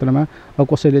फरक क्षेत्रमा अब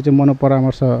कसैले चाहिँ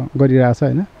मनोपरामर्श गरिरहेछ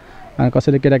होइन,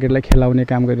 कसैले केटाकेटीलाई खेलाउने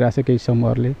काम गरिरहेछ, केही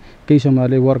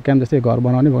समूहहरूले वर्क क्याम्प जस्तै घर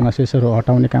बनाउने भग्नावशेषहरू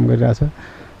हटाउने काम गरिरहेछ।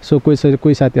 सो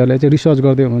कोही साथीहरूले चाहिँ रिसर्च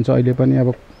गर्दै हुनुहुन्छ अहिले पनि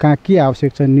अब कहाँ के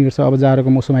आवश्यक छ निड छ, अब जाडोको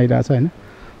मौसम आइरहेछ होइन।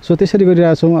 सो त्यसरी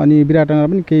गरिरहेछौँ। अनि विराटनगर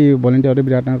पनि केही भलिन्टियरहरू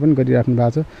विराटनगर पनि गरिराख्नु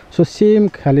भएको छ। सो सेम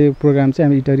खाले प्रोग्राम चाहिँ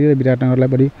हामी इटरी र विराटनगरलाई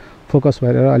बढी फोकस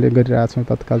भएर अहिले गरिरहेछौँ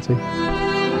तत्काल चाहिँ।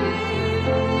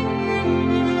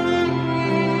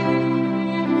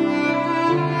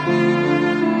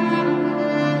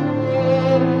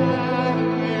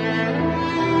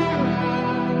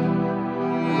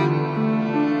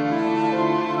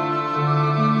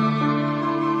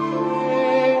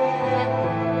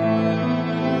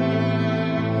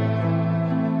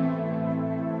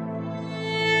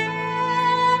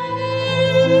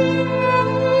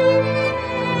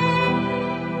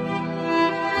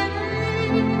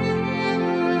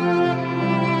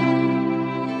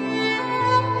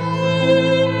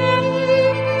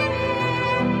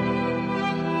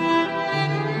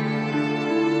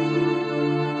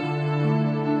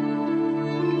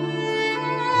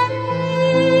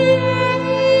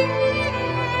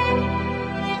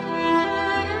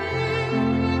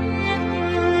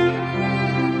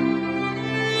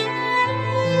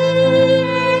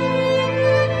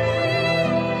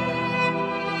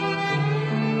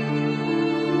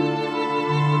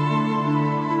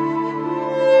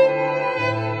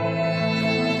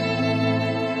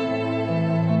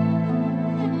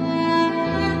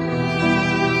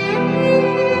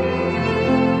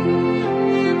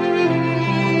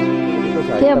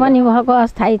 पनि भएको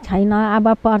अस्थायी छैन।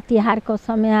 अब तिहारको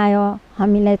समय आयो,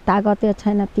 हामीलाई तागतै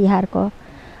छैन तिहारको।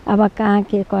 अब कहाँ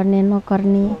के गर्ने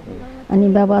नगर्ने, अनि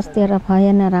व्यवस्था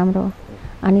भएन राम्रो।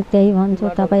 अनि त्यही भन्छु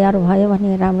तपाईँहरू भयो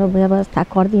भने राम्रो व्यवस्था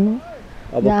गरिदिनु।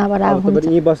 जहाँबाट हुन्छ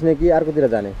यहीँ बस्ने कि अर्कोतिर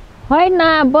जाने? होइन,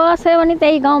 बस्यो भने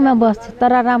त्यही गाउँमा बस्छ,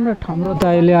 तर राम्रो ठाउँमा। त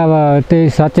अहिले अब त्यही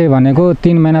साँच्चै भनेको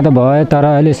 3 महिना त भयो, तर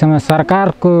अहिलेसम्म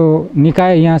सरकारको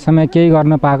निकाय यहाँसम्म केही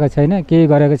गर्न पाएको छैन, केही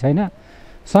गरेको छैन।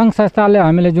 सङ्घ संस्थाले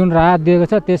हामीले जुन राहत दिएको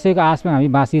छ त्यसैको आशमा हामी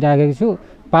बाँचिराखेको छु।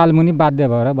 पालमुनि बाध्य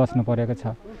भएर बस्नु परेको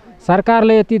छ।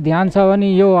 सरकारले यति ध्यान छ भने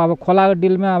यो अब खोलाको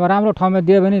डिलमा अब राम्रो ठाउँमा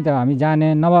दियो भने त हामी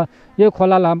जाने, नभए यो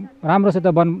खोलालाई राम्रोसित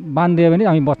बाँधिदियो भने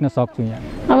हामी बस्न सक्छौँ यहाँ।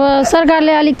 अब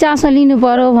सरकारले अलिक चासो लिनु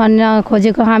पर्यो भन्न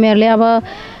खोजेको हामीहरूले।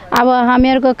 अब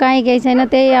हामीहरूको कहीँ केही छैन,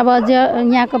 त्यही अब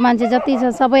यहाँको मान्छे जति छ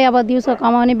सबै अब दिउँसो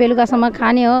कमाउने बेलुकासम्म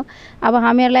खाने हो। अब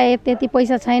हामीहरूलाई त्यति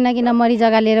पैसा छैन किन मरी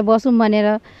जग्गा लिएर बसौँ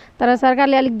भनेर। तर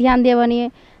सरकारले अलिक ध्यान दियो भने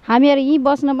हामीहरू यहीँ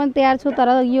बस्न पनि तयार छु।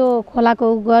 तर यो खोलाको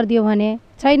गरिदियो भने,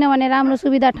 छैन भने राम्रो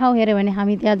सुविधा ठाउँ हेऱ्यो भने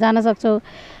हामी त्यहाँ जान सक्छौँ।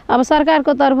 अब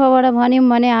सरकारको तर्फबाट भनौँ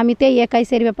भने हामी त्यही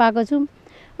 21 रुपियाँ पाएको छौँ।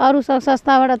 अरू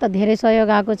संस्थाबाट त धेरै सहयोग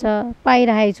आएको छ,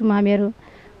 पाइरहेको छौँ हामीहरू।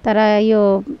 तर यो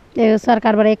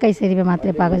सरकारबाट 21 रुपियाँ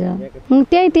मात्रै पाएको छ।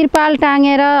 त्यही तिरपाल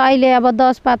टाँगेर अहिले अब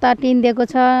 10 पाता टिन दिएको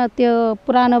छ, त्यो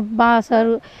पुरानो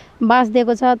बाँस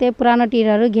दिएको छ, त्यो पुरानो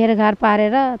टिरहरू घेरघार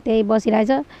पारेर त्यही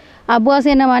बसिरहेछ। अब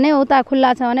बसेन भने उता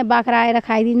खुल्ला छ भने बाख्रा आएर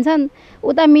खाइदिन्छन्।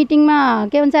 उता मिटिङमा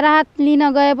के भन्छ राहत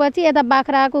लिन गएपछि यता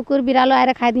बाख्रा कुकुर बिरालो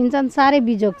आएर खाइदिन्छन्। साह्रै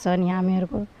बिजोग छ नि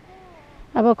हामीहरूको।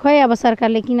 अब खोइ अब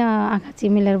सरकारले किन आँखा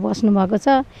चिमिलेर बस्नुभएको छ।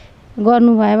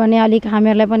 गर्नुभयो भने अलिक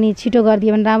हामीहरूलाई पनि छिटो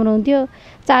गरिदियो भने राम्रो हुन्थ्यो।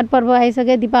 चाडपर्व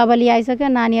आइसक्यो, दीपावली आइसक्यो,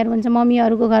 नानीहरू भन्छ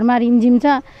मम्मीहरूको घरमा रिमझिम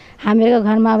छ, हामीहरूको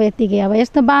घरमा अब यत्तिकै। अब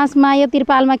यस्तो बाँसमा यो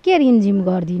तिरपालमा के रिमझिम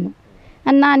गरिदिनु।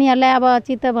 अनि नानीहरूलाई अब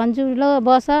चित्त भन्छु ल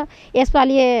बस,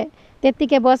 यसपालि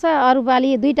त्यत्तिकै बस, अरू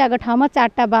पालि 2टाको ठाउँमा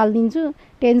 4टा बाल दिन्छु,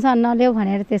 टेन्सन नल्याऊ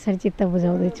भनेर त्यसरी चित्त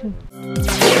बुझाउँदैछु।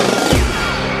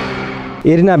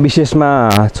 एरिना विशेषमा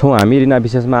छौँ हामी। एरिना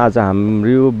विशेषमा आज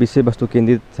हाम्रो विषयवस्तु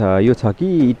केन्द्रित यो छ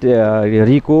कि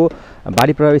रिको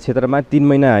बाढी प्रभावित क्षेत्रमा 3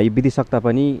 महिना बितिसक्दा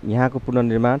पनि यहाँको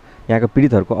पुनर्निर्माण, यहाँको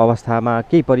पीडितहरूको अवस्थामा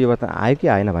केही परिवर्तन आयो कि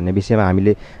आएन भन्ने विषयमा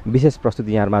हामीले विशेष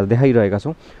प्रस्तुति यहाँहरूमा देखाइरहेका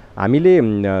छौँ। हामीले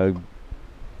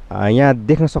यहाँ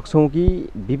देख्न सक्छौँ कि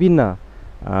विभिन्न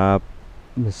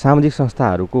सामाजिक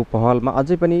संस्थाहरूको पहलमा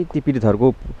अझै पनि ती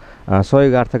पीडितहरूको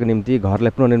सहयोगार्थको निम्ति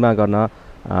घरलाई पुनर्निर्माण गर्न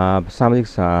सामाजिक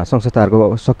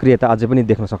संस्थाहरूको सक्रियता अझै पनि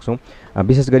देख्न सक्छौँ।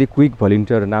 विशेष गरी क्विक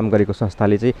भलिन्टियर नाम गरेको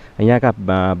संस्थाले चाहिँ यहाँका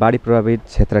बाढी प्रभावित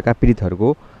क्षेत्रका पीडितहरूको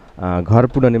घर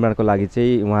पुनर्निर्माणको लागि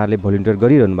चाहिँ उहाँहरूले भलिन्टियर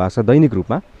गरिरहनु भएको छ दैनिक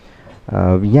रूपमा।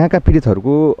 यहाँका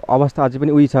पीडितहरूको अवस्था अझै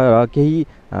पनि उही छ र केही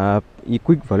यी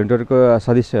क्विक भलिन्टियरको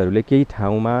सदस्यहरूले केही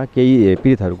ठाउँमा केही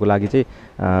पीडितहरूको लागि चाहिँ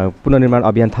पुनर्निर्माण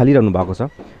अभियान थालिरहनु भएको छ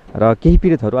र केही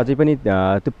पीडितहरू अझै पनि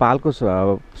त्यो पालको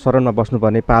शरणमा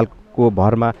बस्नुपर्ने, पालको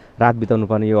भरमा रात बिताउनु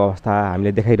पर्ने यो अवस्था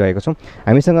हामीले देखाइरहेका छौँ।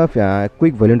 हामीसँग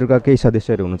क्विक भलिन्टियरका केही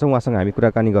सदस्यहरू हुनुहुन्छ, उहाँसँग हामी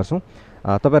कुराकानी गर्छौँ।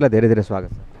 तपाईँहरूलाई धेरै धेरै स्वागत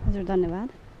छ। हजुर, धन्यवाद।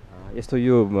 यस्तो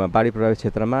यो बाढी प्रभावित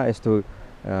क्षेत्रमा यस्तो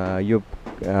यो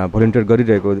भलिन्टियर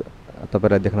गरिरहेको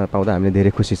तपाईँलाई देख्न पाउँदा हामीले धेरै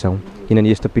खुसी छौँ,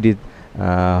 किनभने यस्तो पीडित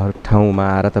ठाउँमा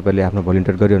आएर तपाईँले आफ्नो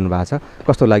भलिन्टियर गरिरहनु भएको छ।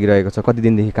 कस्तो लागिरहेको छ? कति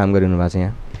दिनदेखि काम गरिरहनु भएको छ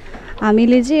यहाँ?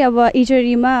 हामीले चाहिँ अब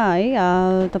इजरीमा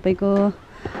है तपाईँको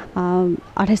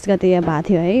 28 गते भएको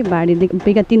थियो है, बाढी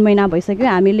विगत 3 महिना भइसक्यो।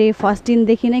 हामीले फर्स्ट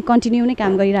दिनदेखि नै कन्टिन्यू नै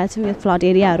काम गरिरहेको छौँ। यो फ्लड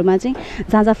एरियाहरूमा चाहिँ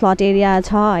जहाँ जहाँ फ्लड एरिया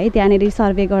छ है त्यहाँनिर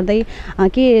सर्वे गर्दै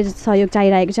के सहयोग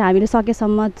चाहिरहेको छ हामीले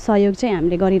सकेसम्म सहयोग चाहिँ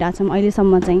हामीले गरिरहेछौँ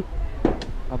अहिलेसम्म चाहिँ।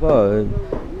 अब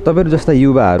तपाईँहरू जस्ता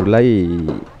युवाहरूलाई,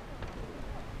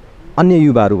 अन्य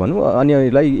युवाहरू भनौँ,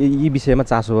 अन्यलाई यी विषयमा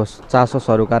चासो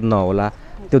सरोकार नहोला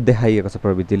त्यो देखाइएको छ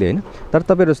प्रवृत्तिले होइन, तर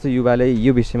तपाईँहरू जस्तो युवाले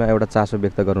यो विषयमा एउटा चासो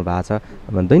व्यक्त गर्नु भएको छ,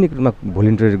 दैनिक रूपमा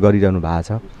भोलिन्टियर गरिरहनु भएको छ।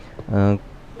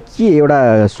 के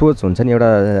एउटा सोच हुन्छ नि,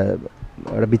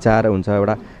 एउटा विचार हुन्छ,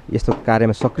 एउटा यस्तो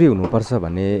कार्यमा सक्रिय हुनुपर्छ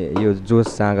भन्ने यो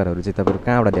जोस जाँगरहरू चाहिँ तपाईँहरू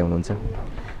कहाँबाट ल्याउनुहुन्छ?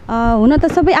 हुन त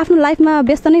सबै आफ्नो लाइफमा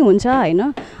व्यस्त नै हुन्छ होइन,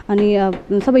 अनि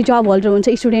सबै जब होल्डर हुन्छ,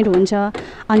 स्टुडेन्ट हुन्छ।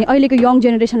 अनि अहिलेको यङ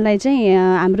जेनेरेसनलाई चाहिँ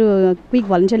हाम्रो क्विक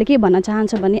भलिन्टियरले के भन्न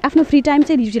चाहन्छ भने आफ्नो फ्री टाइम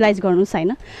चाहिँ युटिलाइज गर्नुहोस्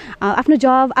होइन। आफ्नो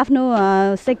जब, आफ्नो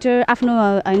सेक्टर, आफ्नो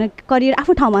होइन करियर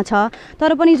आफ्नो ठाउँमा छ,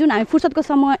 तर पनि जुन हामी फुर्सदको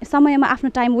समयमा आफ्नो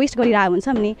टाइम वेस्ट गरिरहेको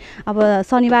हुन्छौँ नि। अब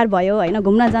शनिबार भयो होइन,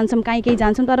 घुम्न जान्छौँ, केही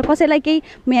जान्छौँ, तर कसैलाई केही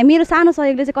मेरो सानो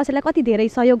सहयोगले चाहिँ कसैलाई कति धेरै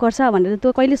सहयोग गर्छ भनेर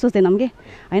त्यो कहिले सोच्दैनौँ कि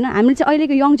होइन। हामीले चाहिँ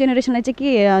अहिलेको यङ जेनेरेसनलाई चाहिँ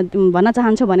के भन्न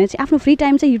चाहन्छु भने चाहिँ आफ्नो फ्री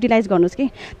टाइम चाहिँ युटिलाइज गर्नुहोस् कि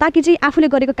ताकि चाहिँ आफूले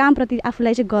गरेको कामप्रति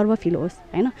आफूलाई चाहिँ गर्व फिल होस्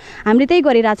होइन। हामीले त्यही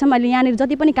गरिरहेछौँ। अहिले यहाँनिर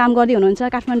जति पनि काम गर्दै हुनुहुन्छ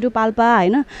काठमाडौँ पाल्पा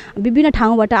होइन विभिन्न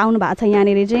ठाउँबाट आउनु भएको छ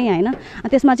यहाँनिर चाहिँ होइन।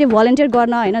 त्यसमा चाहिँ भोलिन्टियर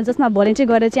गर्न होइन जसमा भोलिन्टियर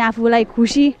गरेर चाहिँ आफूलाई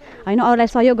खुसी होइन अरूलाई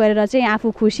सहयोग गरेर चाहिँ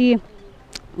आफू खुसी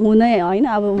हुने होइन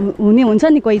अब हुने हुन्छ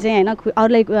नि कोही चाहिँ होइन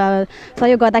अरूलाई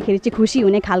सहयोग गर्दाखेरि चाहिँ खुसी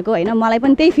हुने खालको होइन। मलाई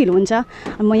पनि त्यही फिल हुन्छ।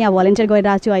 म यहाँ भोलिन्टियर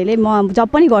गरिरहेको छु अहिले म जब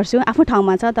पनि गर्छु आफ्नो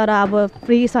ठाउँमा छ तर अब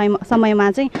फ्री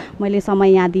समयमा चाहिँ मैले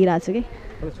समय यहाँ दिइरहेको छु कि।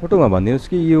 छोटोमा भनिदिनुहोस्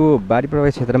कि यो बाढी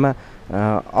प्रभावित क्षेत्रमा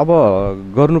अब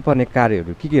गर्नुपर्ने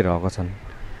कार्यहरू के रहेका छन्?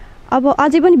 अब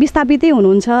अझै पनि विस्थापितै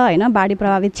हुनुहुन्छ होइन बाढी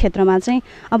प्रभावित क्षेत्रमा चाहिँ।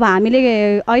 अब हामीले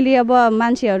अहिले अब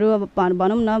मान्छेहरू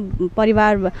भनौँ न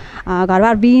परिवार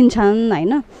घरबार विहीन छन्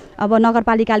होइन। अब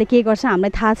नगरपालिकाले के गर्छ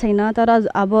हामीलाई थाहा छैन तर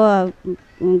अब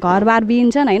घरबार विहीन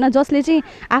छन् होइन जसले चाहिँ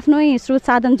आफ्नै स्रोत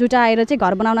साधन जुटाएर चाहिँ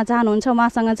घर बनाउन चाहनुहुन्छ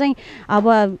उहाँसँग चाहिँ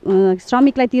अब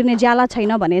श्रमिकलाई तिर्ने ज्याला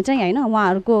छैन भने चाहिँ होइन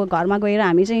उहाँहरूको घरमा गएर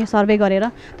हामी चाहिँ सर्वे गरेर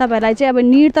तपाईँहरूलाई चाहिँ अब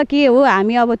निड त के हो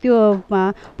हामी अब त्यो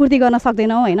पूर्ति गर्न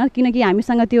सक्दैनौँ होइन किनकि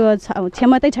हामीसँग त्यो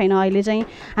क्षमतै छैन। अहिले चाहिँ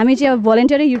हामी चाहिँ अब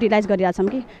भोलिन्टियरै युटिलाइज गरिरहेछौँ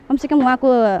कि कमसेकम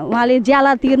उहाँले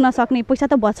ज्याला तिर्न सक्ने पैसा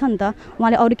त बच्छ नि त।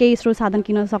 उहाँले अरू केही स्रोत साधन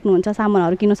किन्न सक्नुहुन्छ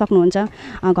सामानहरू किन्न सक्नुहुन्छ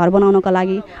घर बनाउनको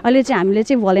लागि। अहिले चाहिँ हामीले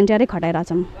चाहिँ भोलिन्टियरै खटाइरहेछौँ।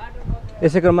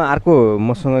 यसै क्रममा अर्को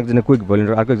मसँग एकजना क्विक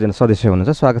भोलिन्टियर अर्को एकजना सदस्य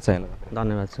हुनुहुन्छ। स्वागत छ यहाँलाई।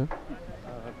 धन्यवाद छ।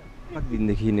 कति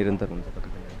दिनदेखि निरन्तर हुन्छ?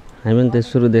 हामी पनि त्यो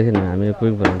सुरुदेखि नै हामी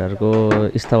क्विक भोलिन्टियरको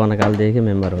स्थापनाकालदेखि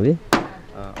मेम्बर हो कि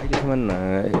अहिलेसम्म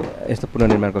यस्तो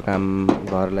पुनर्निर्माणको काम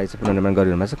घरलाई चाहिँ पुनर्निर्माण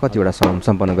गरिरहनु भएको छ। कतिवटा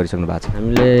सम्पन्न गरिसक्नु भएको छ?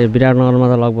 हामीले विराटनगरमा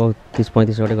त लगभग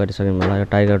 30-35वटै गरिसक्यौँ होला। यो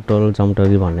टाइगर टोल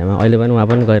जमटोगी भन्नेमा अहिले पनि उहाँ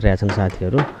पनि गरिरहेछन्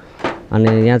साथीहरू। अनि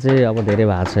यहाँ चाहिँ अब धेरै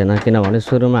भएको छैन किनभने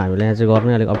सुरुमा हामीले यहाँ चाहिँ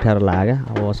गर्नै अलिक अप्ठ्यारो लाग्यो।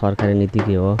 अब सरकारी नीति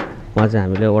के हो उहाँ चाहिँ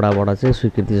हामीले वडाबाट चाहिँ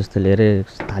स्वीकृति जस्तो लिएरै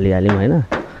थालिहाल्यौँ होइन।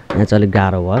 यहाँ चाहिँ अलिक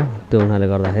गाह्रो भयो त्यो हुनाले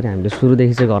गर्दाखेरि हामीले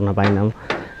सुरुदेखि चाहिँ गर्न पाइनौँ।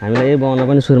 हामीलाई यही बनाउन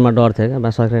पनि सुरुमा डर थियो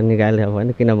क्या सरकारी निकायले अब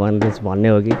होइन किनभने भन्ने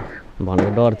हो कि भन्ने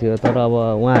डर थियो तर अब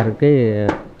उहाँहरूकै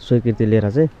स्वीकृति लिएर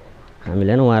चाहिँ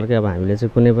हामीले होइन उहाँहरूकै अब हामीले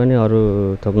चाहिँ कुनै पनि अरू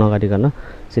थोक नगरिकन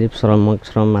सिर्फ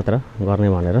श्रम मात्र गर्ने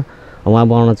भनेर उहाँ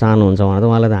बनाउन चाहनुहुन्छ भने त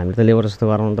उहाँलाई त हामीले त लेबर जस्तो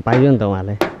गराउनु त पाइयो नि त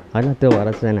उहाँले होइन। त्यो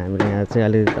भएर चाहिँ हामीले यहाँ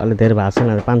चाहिँ अलि धेरै भएको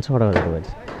छैन 5-6वटा गरेको भएछ।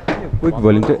 क्विक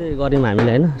भोलिन्टियर गऱ्यौँ हामीले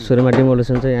होइन। सुरुमा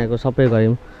डिमोलेसन चाहिँ यहाँको सबै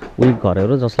गऱ्यौँ विक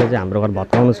घरहरू जसले चाहिँ हाम्रो घर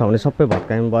भत्काउनु छ भने सबै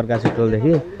भत्कायौँ बर्गासी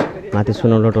टोलदेखि माथि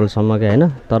सुनौलो टोलसम्मकै होइन।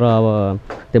 तर अब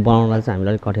त्यो बनाउनलाई चाहिँ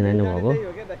हामीलाई अलिक कठिनाइ नै भएको।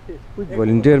 क्विक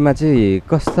भोलिन्टियरमा चाहिँ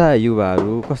कस्ता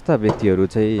युवाहरू कस्ता व्यक्तिहरू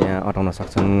चाहिँ यहाँ अटाउन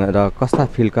सक्छन् र कस्ता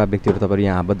फिल्डका व्यक्तिहरू तपाईँहरू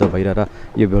यहाँ आबद्ध भइरहेर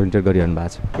यो भोलिन्टियर गरिरहनु भएको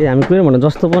छ? हामी कुनै भन्दा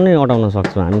जस्तो पनि अटाउन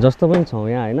सक्छौँ। हामी जस्तो पनि छौँ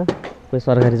यहाँ होइन। कोही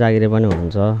सरकारी जागिरे पनि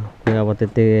हुनुहुन्छ कोही अब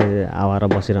त्यति आवारा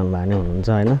बसिरहनु भएको नि हुनुहुन्छ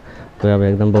होइन। कोही अब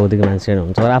एकदम बौद्धिक मान्छे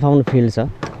हुनुहुन्छ र आफ्नो फिल्ड छ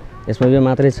यसमा यो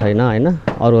मात्रै छैन होइन।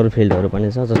 अरू फिल्डहरू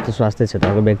पनि छ जस्तो स्वास्थ्य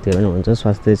क्षेत्रको व्यक्तिहरू पनि हुन्छ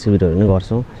स्वास्थ्य शिविरहरू पनि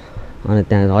गर्छौँ अनि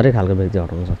त्यहाँ हरेक खालको व्यक्ति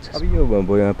हटाउन सक्छ। अब यो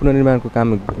पुनर्निर्माणको काम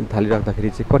थालिराख्दाखेरि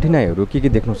चाहिँ कठिनाइहरू के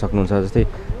देख्न सक्नुहुन्छ? जस्तै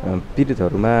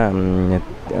पीडितहरूमा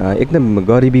एकदम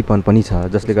गरिबीपन पनि छ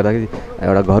जसले गर्दाखेरि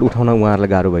एउटा घर उठाउन उहाँहरूलाई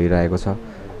गाह्रो भइरहेको छ।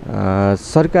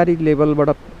 सरकारी लेभलबाट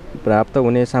प्राप्त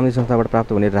हुने सामाजिक संस्थाबाट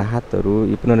प्राप्त हुने राहतहरू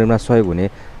यो पुनर्निर्माण सहयोग हुने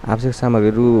आवश्यक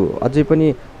सामग्रीहरू अझै पनि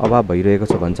अभाव भइरहेको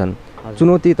छ भन्छन्।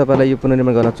 चुनौती तपाईँलाई यो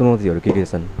पुनर्निर्माण गर्न चुनौतीहरू के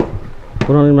छन्?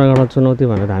 पुनर्निर्माण गर्न चुनौती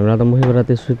भनेर हामीलाई त मुख्य कुरा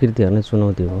त्यो स्वीकृति हेर्ने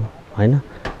चुनौती हो होइन।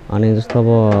 अनि जस्तो अब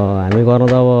हामी गर्न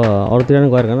त अब अरूतिर नै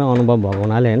गएर अनुभव भएको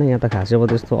हुनाले होइन यहाँ त खासै अब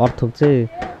त्यस्तो अर्थक चाहिँ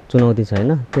चुनौती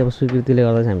छैन। त्यो अब स्वीकृतिले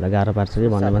गर्दा चाहिँ हामीलाई गाह्रो पार्छ कि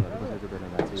भन्दामा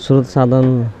स्रोत साधन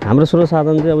हाम्रो स्रोत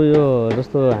साधन चाहिँ अब यो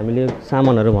जस्तो हामीले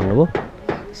सामानहरू भन्नुभयो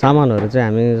सामानहरू चाहिँ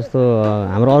हामी जस्तो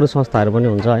हाम्रो अरू संस्थाहरू पनि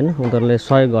हुन्छ होइन उनीहरूले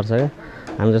सहयोग गर्छ क्या।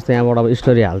 हामी जस्तो यहाँबाट अब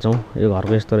स्टोरी हाल्छौँ यो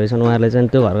घरको यस्तो रहेछ उहाँहरूले चाहिँ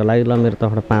त्यो घरको लागि ल मेरो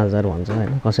तर्फबाट 5,000 भन्छ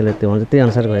होइन कसैले त्यो भन्छ त्यही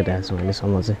अनुसार गरिरहेको छौँ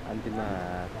अहिलेसम्म चाहिँ।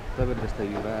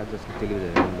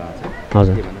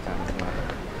 हजुर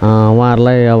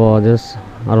उहाँहरूलाई अब जस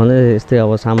अरू नै यस्तै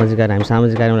अब सामाजिक कार्य हामी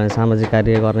सामाजिक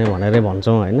कार्य गर्ने भनेरै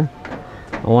भन्छौँ होइन।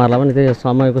 उहाँहरूलाई पनि त्यही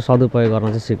समयको सदुपयोग गर्न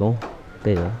चाहिँ सिकौँ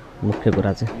त्यही हो मुख्य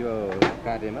कुरा चाहिँ।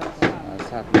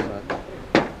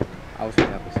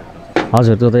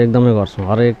 हजुर त्यो त एकदमै गर्छौँ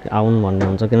हरेक आउनु भन्ने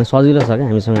हुन्छ किन सजिलो छ क्या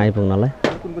हामीसँग आइपुग्नलाई।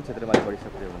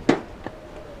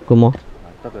 को म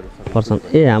पर्सन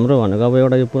हाम्रो भनेको अब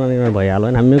एउटा यो पुनर्निर्माण भइहाल्यो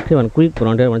होइन। हामी मुख्य भने क्विक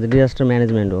भोलिन्टियर भने चाहिँ डिजास्टर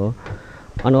म्यानेजमेन्ट हो।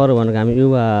 अनि अरू भनेको हामी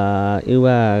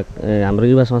हाम्रो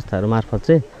युवा संस्थाहरू मार्फत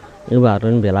चाहिँ युवाहरू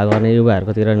पनि भेला गर्ने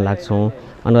युवाहरूकोतिर पनि लाग्छौँ।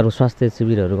 अनि अरू स्वास्थ्य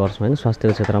शिविरहरू गर्छौँ होइन।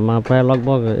 स्वास्थ्यको क्षेत्रमा प्रायः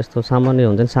लगभग यस्तो सामान्य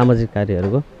हुन्छ नि सामाजिक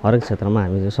कार्यहरूको हरेक क्षेत्रमा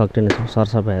हामी सक्रिय नै छौँ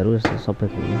सरसफाइहरू यस्तो सबै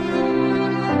कुरो।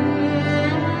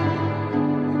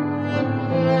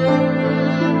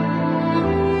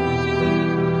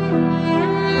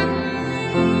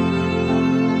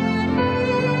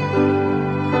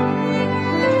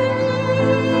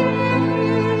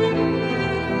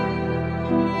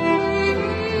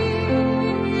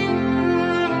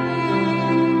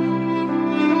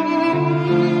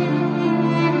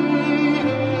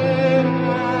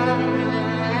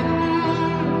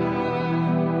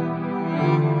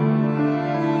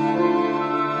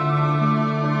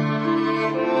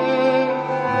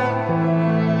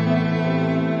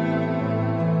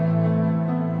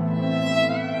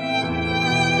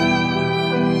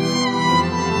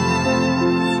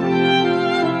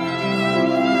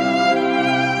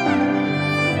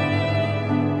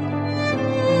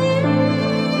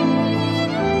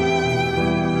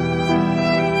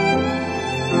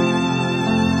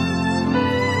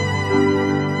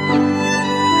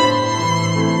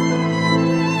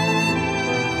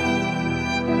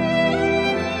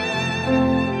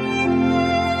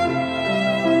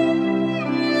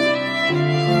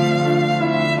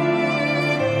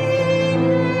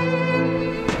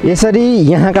 यसरी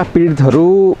यहाँका पीडितहरू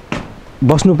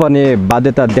बस्नुपर्ने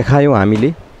बाध्यता देखायौँ हामीले।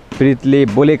 पीडितले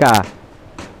बोलेका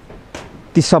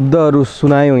ती शब्दहरू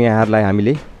सुनायौँ यहाँहरूलाई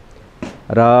हामीले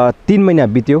र 3 महिना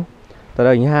बित्यो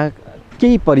तर यहाँ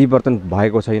केही परिवर्तन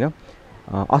भएको छैन।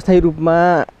 अस्थायी रूपमा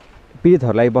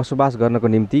पीडितहरूलाई बसोबास गर्नको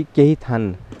निम्ति केही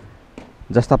थान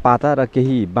जस्ता पाता र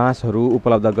केही बाँसहरू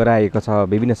उपलब्ध गराएको छ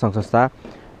विभिन्न सङ्घ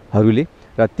संस्थाहरूले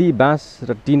र ती बाँस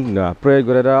र टिन प्रयोग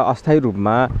गरेर अस्थायी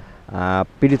रूपमा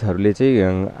पीडितहरूले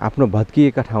चाहिँ आफ्नो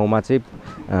भत्किएका ठाउँमा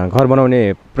चाहिँ घर बनाउने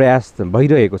प्रयास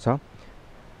भइरहेको छ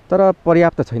तर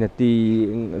पर्याप्त छैन ती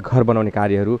घर बनाउने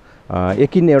कार्यहरू।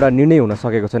 एकिन एउटा निर्णय हुन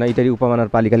सकेको छैन। इटरी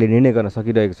उपमहानगरपालिकाले निर्णय गर्न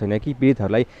सकिरहेको छैन कि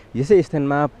पीडितहरूलाई यसै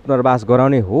स्थानमा पुनर्वास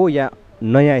गराउने हो या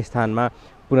नयाँ स्थानमा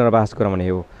पुनर्वास गराउने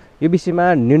हो। यो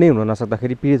विषयमा निर्णय हुन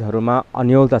नसक्दाखेरि पीडितहरूमा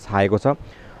अन्योलता छाएको छ।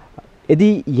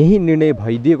 यदि यही निर्णय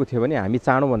भइदिएको थियो भने हामी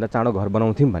चाँडोभन्दा चाँडो घर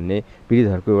बनाउँथ्यौँ भन्ने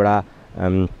पीडितहरूको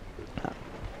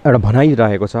एउटा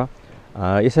भनाइरहेको छ।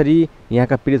 यसरी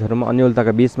यहाँका पीडितहरूमा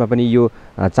अन्योलताका बिचमा पनि यो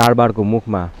चाडबाडको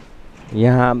मुखमा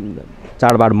यहाँ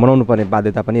चाडबाड मनाउनु पर्ने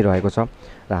बाध्यता पनि रहेको छ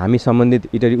र हामी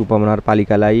सम्बन्धित इटरी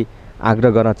उपमहानगरपालिकालाई आग्रह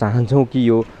गर्न चाहन्छौँ कि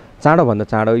यो चाँडोभन्दा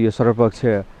चाँडो यो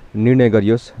सर्वपक्षीय निर्णय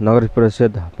गरियोस्। नगर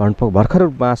परिषद भर्खर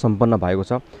रूपमा सम्पन्न भएको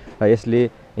छ र यसले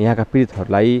यहाँका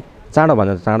पीडितहरूलाई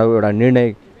चाँडोभन्दा चाँडो एउटा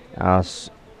निर्णय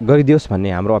गरिदियोस् भन्ने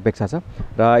हाम्रो अपेक्षा छ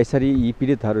र यसरी यी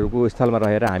पीडितहरूको स्थलमा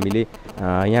रहेर हामीले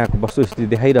यहाँको वस्तुस्थिति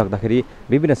देखाइराख्दाखेरि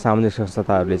विभिन्न सामाजिक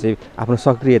संस्थाहरूले चाहिँ आफ्नो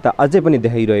सक्रियता अझै पनि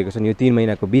देखाइरहेको छन् यो 3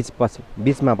 महिनाको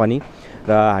बिचमा पनि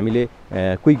र हामीले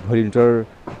क्विक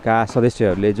भोलिन्टियरका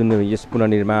सदस्यहरूले जुन यस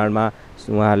पुनर्निर्माणमा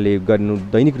उहाँहरूले गर्नु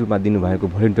दैनिक रूपमा दिनुभएको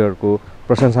भोलिन्टियरको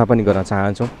प्रशंसा पनि गर्न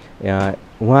चाहन्छौँ।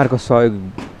 उहाँहरूको सहयोग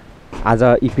आज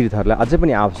यी पीडितहरूलाई अझै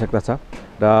पनि आवश्यकता छ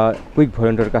र क्विक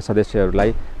भोलिन्टियरका सदस्यहरूलाई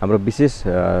हाम्रो विशेष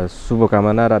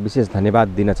शुभकामना र विशेष धन्यवाद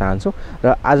दिन चाहन्छौँ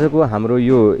र आजको हाम्रो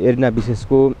यो एरिना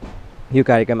विशेषको यो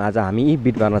कार्यक्रम आज हामी यही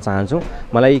बिट गर्न चाहन्छौँ।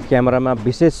 मलाई क्यामेरामा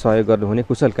विशेष सहयोग गर्नुहुने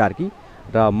कुशल कार्की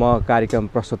र म कार्यक्रम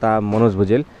प्रस्तुता मनोज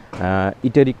भुजेल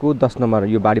इटरीको 10 नम्बर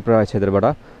यो बाढी प्रभावित क्षेत्रबाट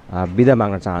बिदा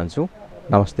माग्न चाहन्छु।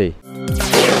 नमस्ते।